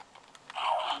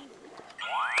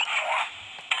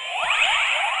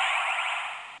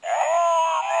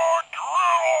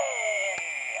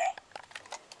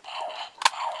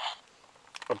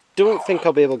 I don't think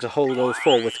I'll be able to hold all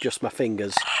four with just my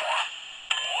fingers.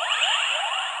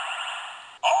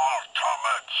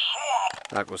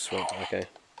 That was Swamp, okay.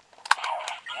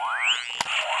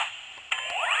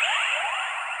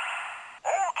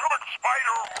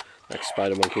 Like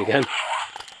Spider Monkey again.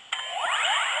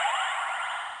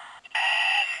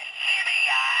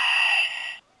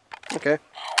 Okay.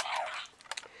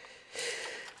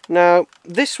 Now,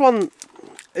 this one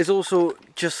is also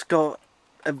just got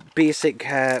a basic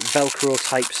Velcro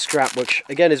type strap, which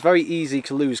again is very easy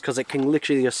to lose because it can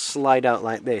literally just slide out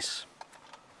like this.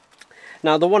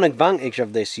 Now, the one advantage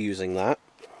of this using that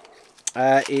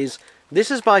is this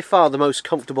is by far the most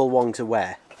comfortable one to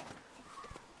wear.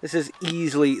 This is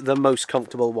easily the most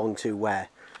comfortable one to wear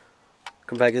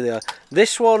compared to the other.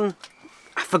 This one,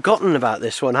 I've forgotten about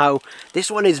this one, how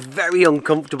this one is very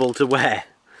uncomfortable to wear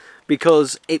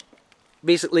because it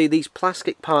basically, these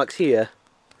plastic parts here,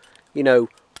 you know,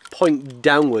 point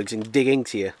downwards and dig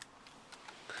into you.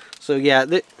 So yeah,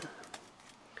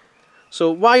 so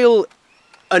while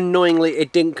annoyingly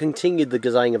it didn't continue the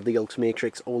design of the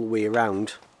Ultimatrix all the way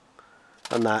around,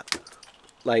 and that,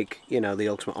 like, you know, the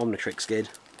Ultimate Omnitrix did,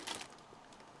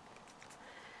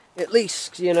 at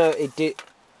least, you know, it did,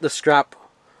 the strap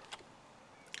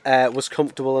was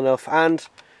comfortable enough, and,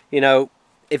 you know,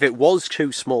 if it was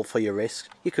too small for your wrist,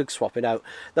 you could swap it out.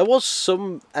 There was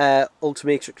some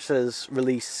Ultimatrixes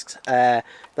released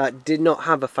that did not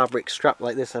have a fabric strap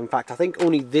like this. In fact, I think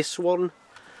only this one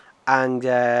and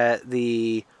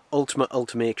the Ultimate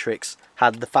Ultimatrix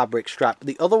had the fabric strap.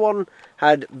 The other one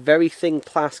had very thin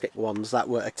plastic ones that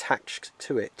were attached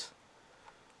to it.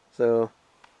 So,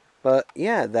 but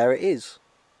yeah, there it is.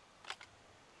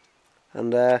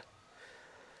 And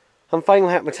I'm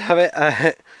finally happy to have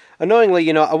it. Annoyingly,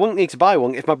 you know, I wouldn't need to buy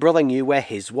one if my brother knew where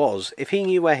his was. If he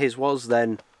knew where his was,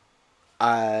 then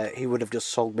he would have just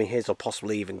sold me his, or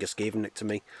possibly even just given it to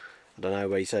me. I don't know,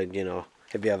 where he said, you know,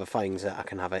 if he ever finds it, I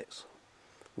can have it.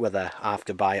 Whether I have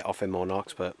to buy it off him or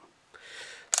not, but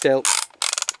still.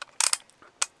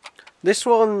 This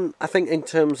one, I think in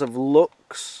terms of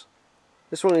looks,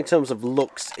 is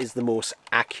the most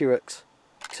accurate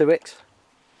to it.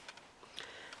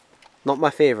 Not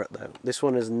my favourite though. This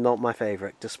one is not my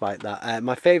favourite, despite that.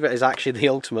 My favourite is actually the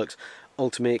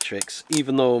Ultimatrix,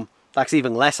 even though that's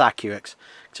even less accurate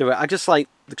to it. I just like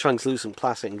the translucent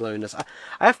plastic and glowiness.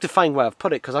 I have to find where I've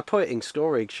put it, because I put it in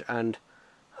storage and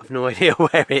I have no idea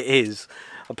where it is.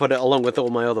 I put it along with all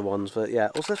my other ones, but yeah.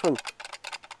 Also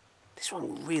this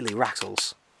one really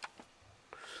rattles.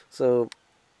 So,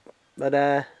 but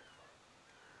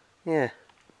yeah.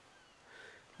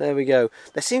 There we go.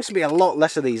 There seems to be a lot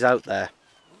less of these out there.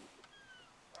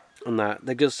 And that.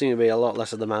 There does seem to be a lot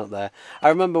less of them out there. I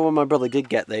remember when my brother did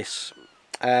get this,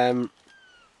 he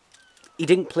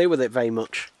didn't play with it very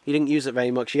much. He didn't use it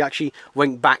very much. He actually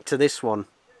went back to this one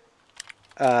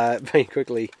very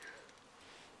quickly.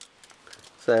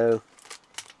 So,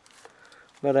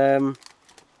 but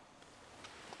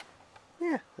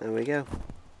yeah, there we go.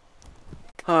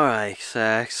 Alright,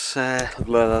 so it's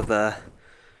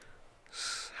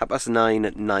 9:30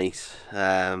 at night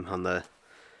on the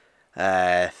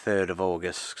 3rd of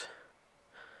August.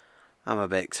 I'm a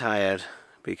bit tired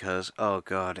because, oh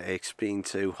god, it's been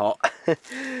too hot.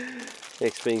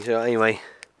 It's been too hot. Anyway,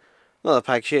 another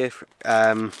package here.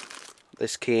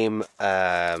 This came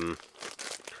from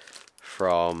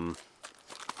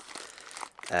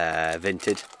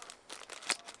Vinted.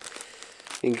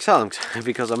 You can tell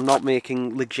because I'm not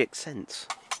making legit sense.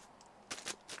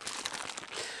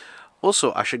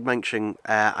 Also, I should mention,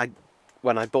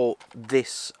 when I bought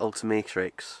this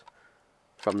Ultimatrix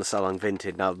from the seller on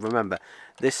Vinted. Now, remember,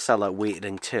 this seller waited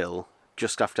until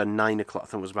just after 9 o'clock. I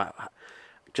think it was about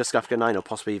just after 9 or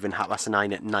possibly even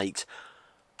 9:30 at night.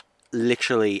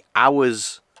 Literally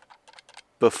hours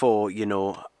before, you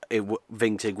know,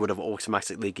 Vinted would have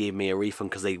automatically gave me a refund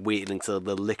because they waited until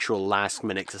the literal last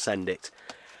minute to send it.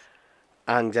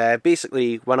 And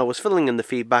basically, when I was filling in the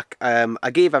feedback,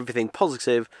 I gave everything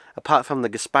positive, apart from the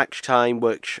dispatch time,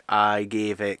 which I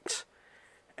gave it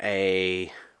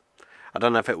a... I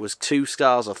don't know if it was 2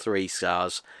 stars or 3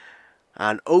 stars.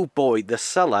 And oh boy, the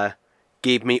seller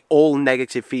gave me all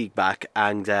negative feedback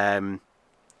and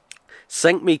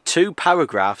sent me 2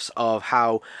 paragraphs of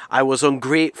how I was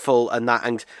ungrateful and that,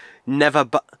 and never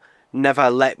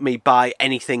let me buy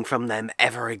anything from them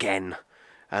ever again.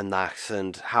 And that,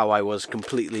 and how I was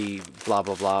completely blah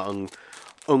blah blah,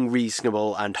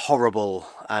 unreasonable and horrible,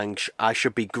 and I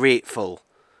should be grateful,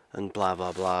 and blah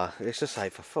blah blah. It's just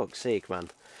like, for fuck's sake, man.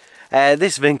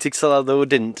 This Vintage seller though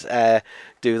didn't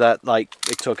do that. Like,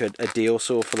 it took a day or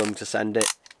so for them to send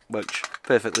it, which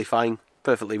perfectly fine,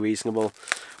 perfectly reasonable.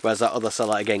 Whereas that other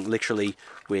seller, again, literally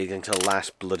waiting until the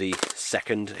last bloody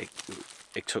second.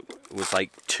 It was like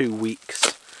 2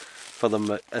 weeks for them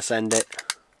to send it.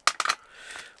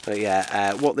 But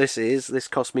yeah, what this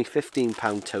cost me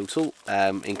 £15 total,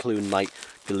 including like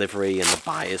delivery and the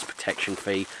buyer's protection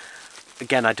fee.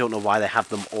 Again, I don't know why they have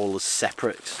them all as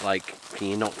separate. Like, can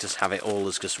you not just have it all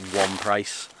as just one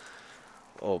price?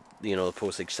 Or, you know, the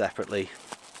postage separately?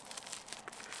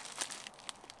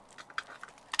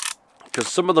 Because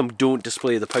some of them don't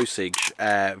display the postage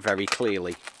very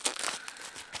clearly.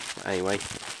 Anyway,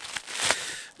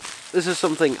 this is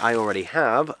something I already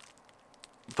have,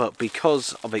 but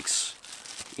because of its,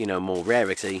 you know, more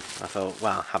rarity, I thought,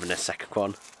 well, having a second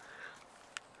one.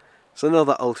 So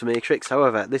another Ultimatrix,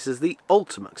 however, this is the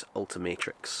Ultimate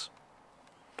Ultimatrix.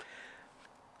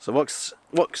 So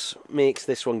what makes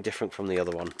this one different from the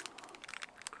other one?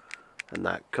 And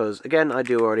that, because again, I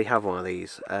do already have one of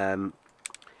these.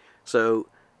 So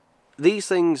these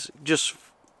things, just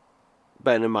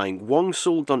bear in mind, one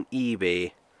sold on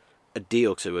eBay a day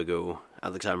or 2 ago,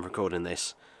 at the time of recording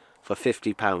this, for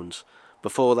 £50.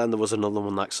 Before then there was another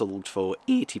one that sold for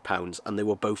 £80, and they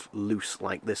were both loose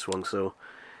like this one. So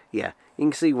yeah, you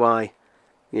can see why,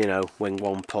 you know, when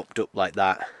one popped up like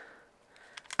that,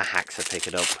 I had to pick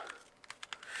it up.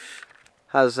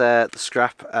 Has the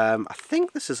strap, I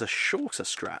think this is a shorter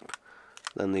strap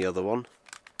than the other one.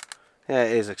 Yeah,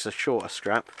 it is, it's a shorter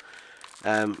strap.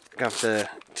 I have to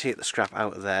take the strap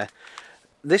out of there.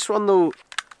 This one though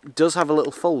does have a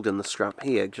little fold in the strap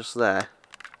here, just there.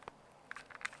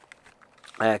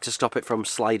 To stop it from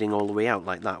sliding all the way out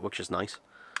like that, which is nice.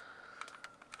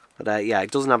 But yeah,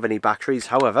 it doesn't have any batteries.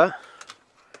 However,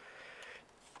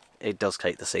 it does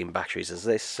take the same batteries as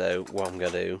this. So what I'm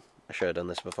going to do, I should have done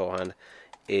this beforehand,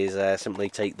 is simply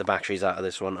take the batteries out of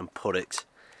this one and put it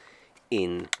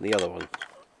in the other one.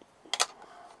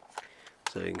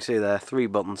 So you can see there, 3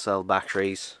 button cell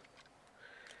batteries.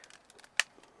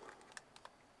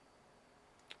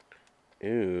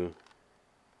 Ooh.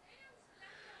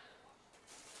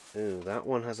 Ooh, that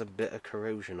one has a bit of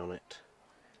corrosion on it.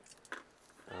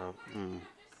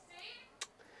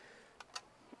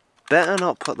 Better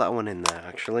not put that one in there,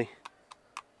 actually.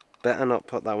 Better not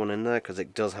put that one in there, because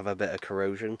it does have a bit of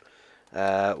corrosion.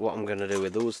 What I'm going to do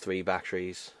with those 3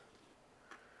 batteries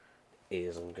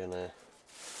is I'm going to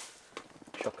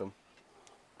chuck them.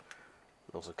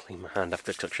 Also clean my hand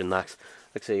after touching that.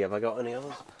 Let's see, have I got any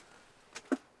others?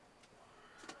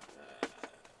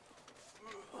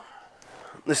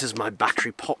 This is my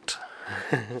battery pot.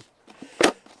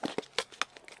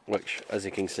 Which, as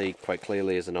you can see quite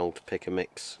clearly, is an old pick and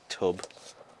mix tub.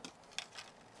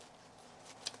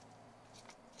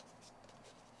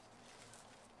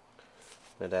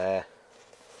 But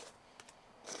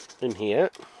in here,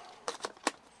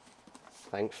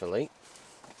 thankfully,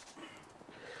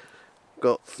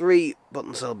 got 3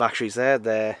 button cell batteries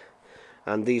there,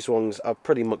 and these ones are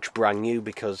pretty much brand new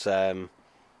because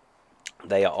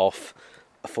they are off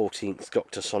a 14th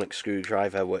Dr. Sonic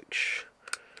screwdriver, which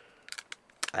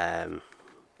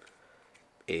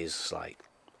is like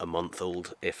a month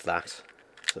old, if that,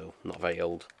 so not very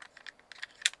old.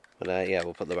 But yeah,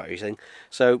 we'll put the batteries in.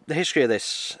 So the history of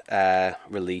this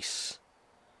release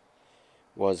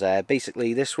was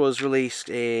basically, this was released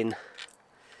in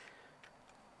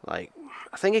like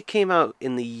I think it came out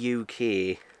in the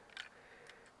UK,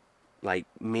 like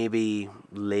maybe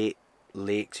late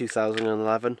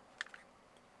 2011.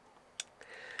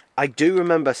 I do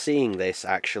remember seeing this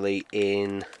actually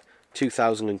in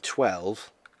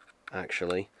 2012,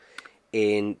 actually,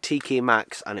 in TK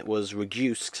Maxx, and it was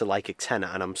reduced to like a tenner,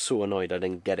 and I'm so annoyed I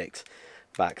didn't get it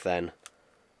back then.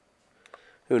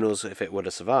 Who knows if it would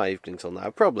have survived until now?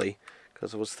 Probably,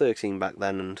 because I was 13 back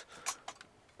then,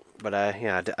 but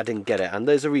yeah, I didn't get it, and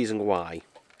there's a reason why.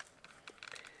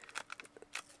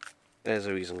 There's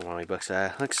a reason why, but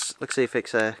let's see if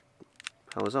it's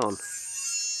powers on.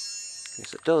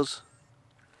 Yes, it does.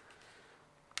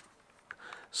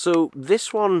 So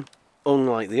this one,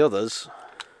 unlike the others,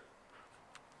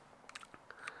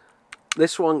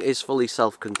 this one is fully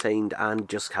self-contained and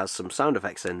just has some sound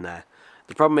effects in there.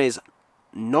 The problem is,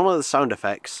 none of the sound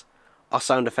effects are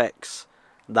sound effects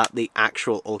that the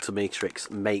actual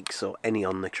Ultimatrix makes, or any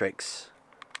Omnitrix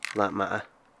for that matter.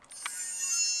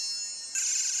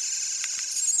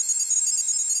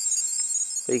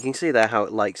 But you can see there how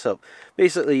it lights up.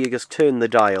 Basically, you just turn the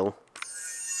dial.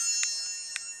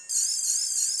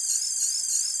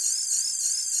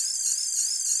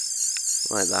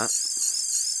 Like that.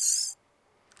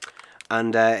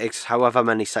 And it's however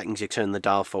many seconds you turn the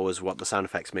dial for is what the sound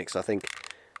effects make. So I think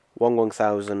 1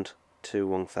 1000, 2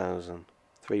 1000,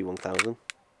 3 1000.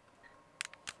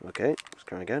 Okay, let's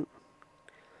try again.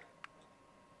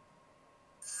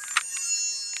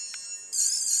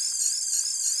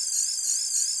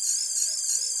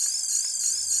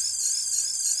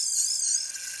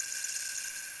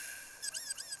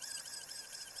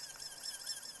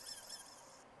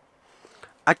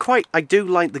 I do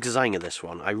like the design of this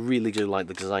one. I really do like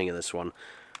the design of this one.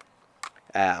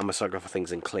 I'm a sucker for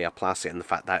things in clear plastic, and the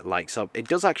fact that it lights up. It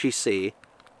does actually say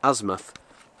azimuth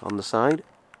on the side.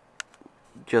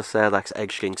 Just there, that's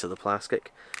edged into the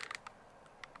plastic.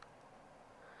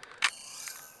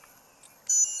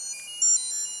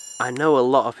 I know a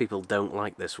lot of people don't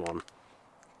like this one.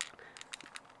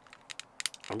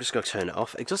 I'm just going to turn it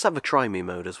off. It does have a try me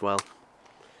mode as well.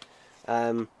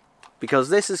 Because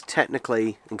this is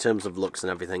technically, in terms of looks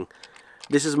and everything,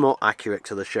 this is more accurate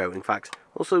to the show. In fact,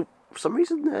 also, for some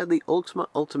reason, the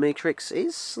Ultimatrix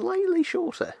is slightly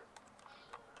shorter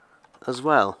as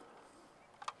well.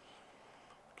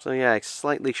 So yeah, it's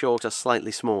slightly shorter,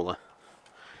 slightly smaller.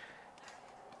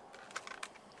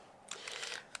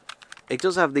 It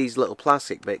does have these little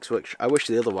plastic bits, which I wish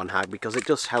the other one had, because it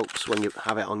just helps when you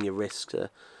have it on your wrist to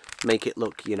make it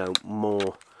look, you know,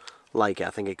 more like it.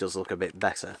 I think it does look a bit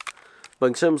better. But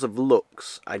in terms of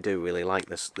looks, I do really like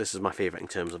this. This is my favourite in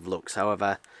terms of looks.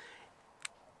 However,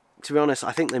 to be honest,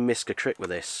 I think they missed a trick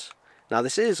with this. Now,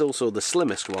 this is also the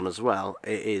slimmest one as well.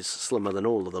 It is slimmer than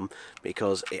all of them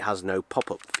because it has no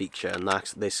pop-up feature, and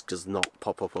this does not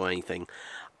pop up or anything.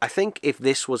 I think if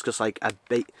this was just like a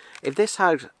bit... If this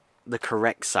had the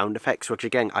correct sound effects, which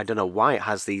again, I don't know why it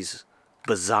has these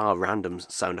bizarre random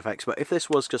sound effects, but if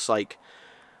this was just like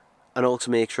an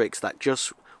Ultimatrix that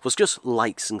was just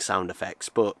lights and sound effects,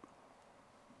 but,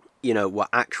 you know, were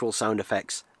actual sound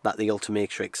effects that the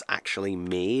Ultimatrix actually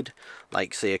made,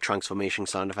 like, say, a transformation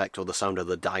sound effect or the sound of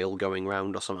the dial going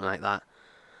round or something like that,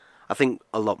 I think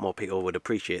a lot more people would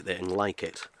appreciate it and like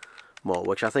it more,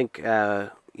 which I think,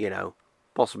 you know,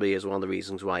 possibly is one of the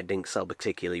reasons why it didn't sell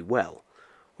particularly well,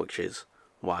 which is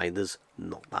why there's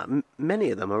not that many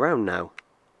of them around now.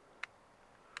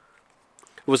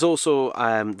 It was also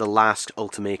the last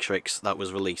Ultimatrix that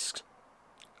was released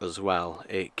as well.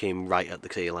 It came right at the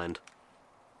tail end,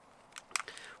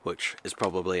 which is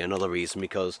probably another reason,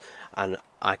 because, and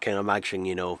I can imagine,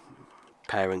 you know,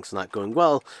 parents and that going,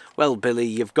 well, Billy,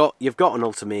 you've got an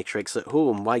Ultimatrix at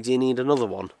home, why do you need another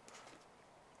one?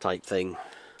 Type thing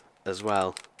as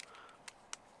well.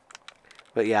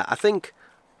 But yeah, I think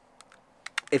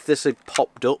if this had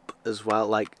popped up as well,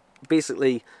 like,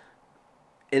 basically,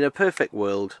 in a perfect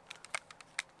world,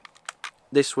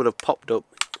 this would have popped up,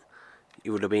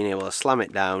 you would have been able to slam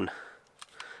it down,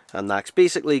 and that's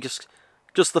basically just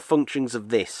the functions of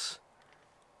this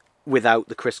without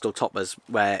the crystal toppers,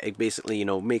 where it basically, you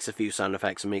know, makes a few sound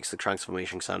effects and makes the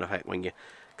transformation sound effect when you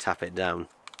tap it down.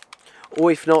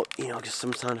 Or if not, you know, just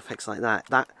some sound effects like that.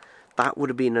 That would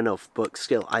have been enough, but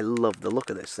still, I love the look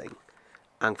of this thing.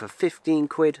 And for 15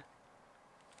 quid,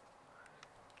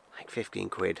 like 15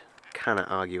 quid,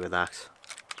 cannot argue with that.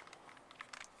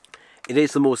 It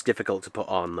is the most difficult to put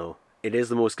on, though. It is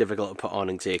the most difficult to put on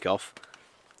and take off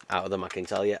out of them, I can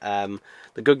tell you.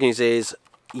 The good news is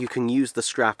you can use the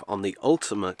strap on the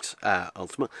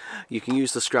you can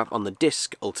use the strap on the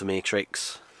disc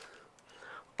Ultimatrix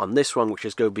on this one, which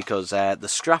is good because the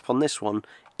strap on this one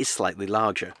is slightly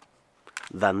larger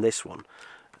than this one.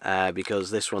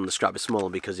 Because this one, the strap is smaller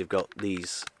because you've got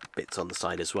these bits on the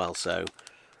side as well. So,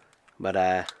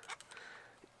 but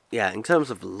yeah, in terms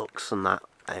of looks and that,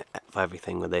 for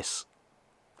everything with this,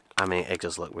 I mean, it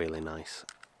does look really nice.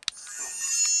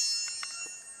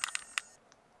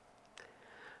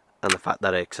 And the fact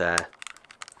that it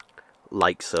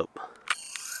lights up.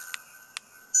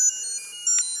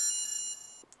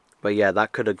 But yeah,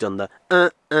 that could have done the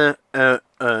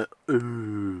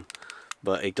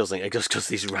but it doesn't. It just does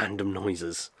these random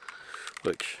noises,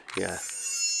 which, yeah.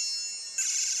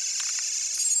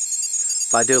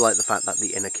 But I do like the fact that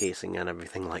the inner casing and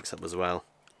everything lights up as well.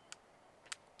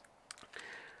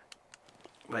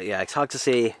 But yeah, it's hard to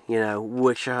say, you know,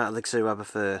 which out of the two I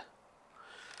prefer.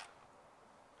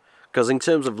 Because in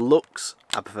terms of looks,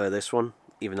 I prefer this one,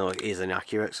 even though it is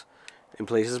inaccurate in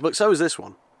places. But so is this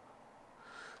one.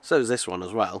 So is this one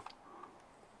as well.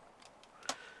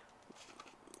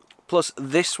 Plus,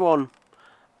 this one,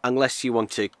 unless you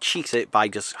want to cheat it by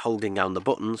just holding down the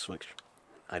buttons, which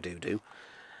I do,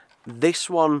 this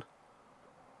one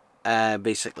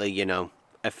basically, you know,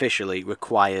 officially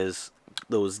requires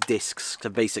those discs to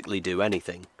basically do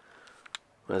anything.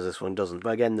 Whereas this one doesn't.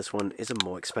 But again, this one is a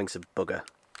more expensive bugger.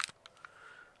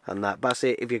 And that, but I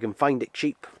say, if you can find it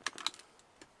cheap,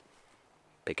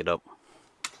 pick it up.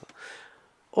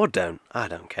 Or don't, I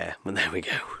don't care, but there we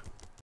go.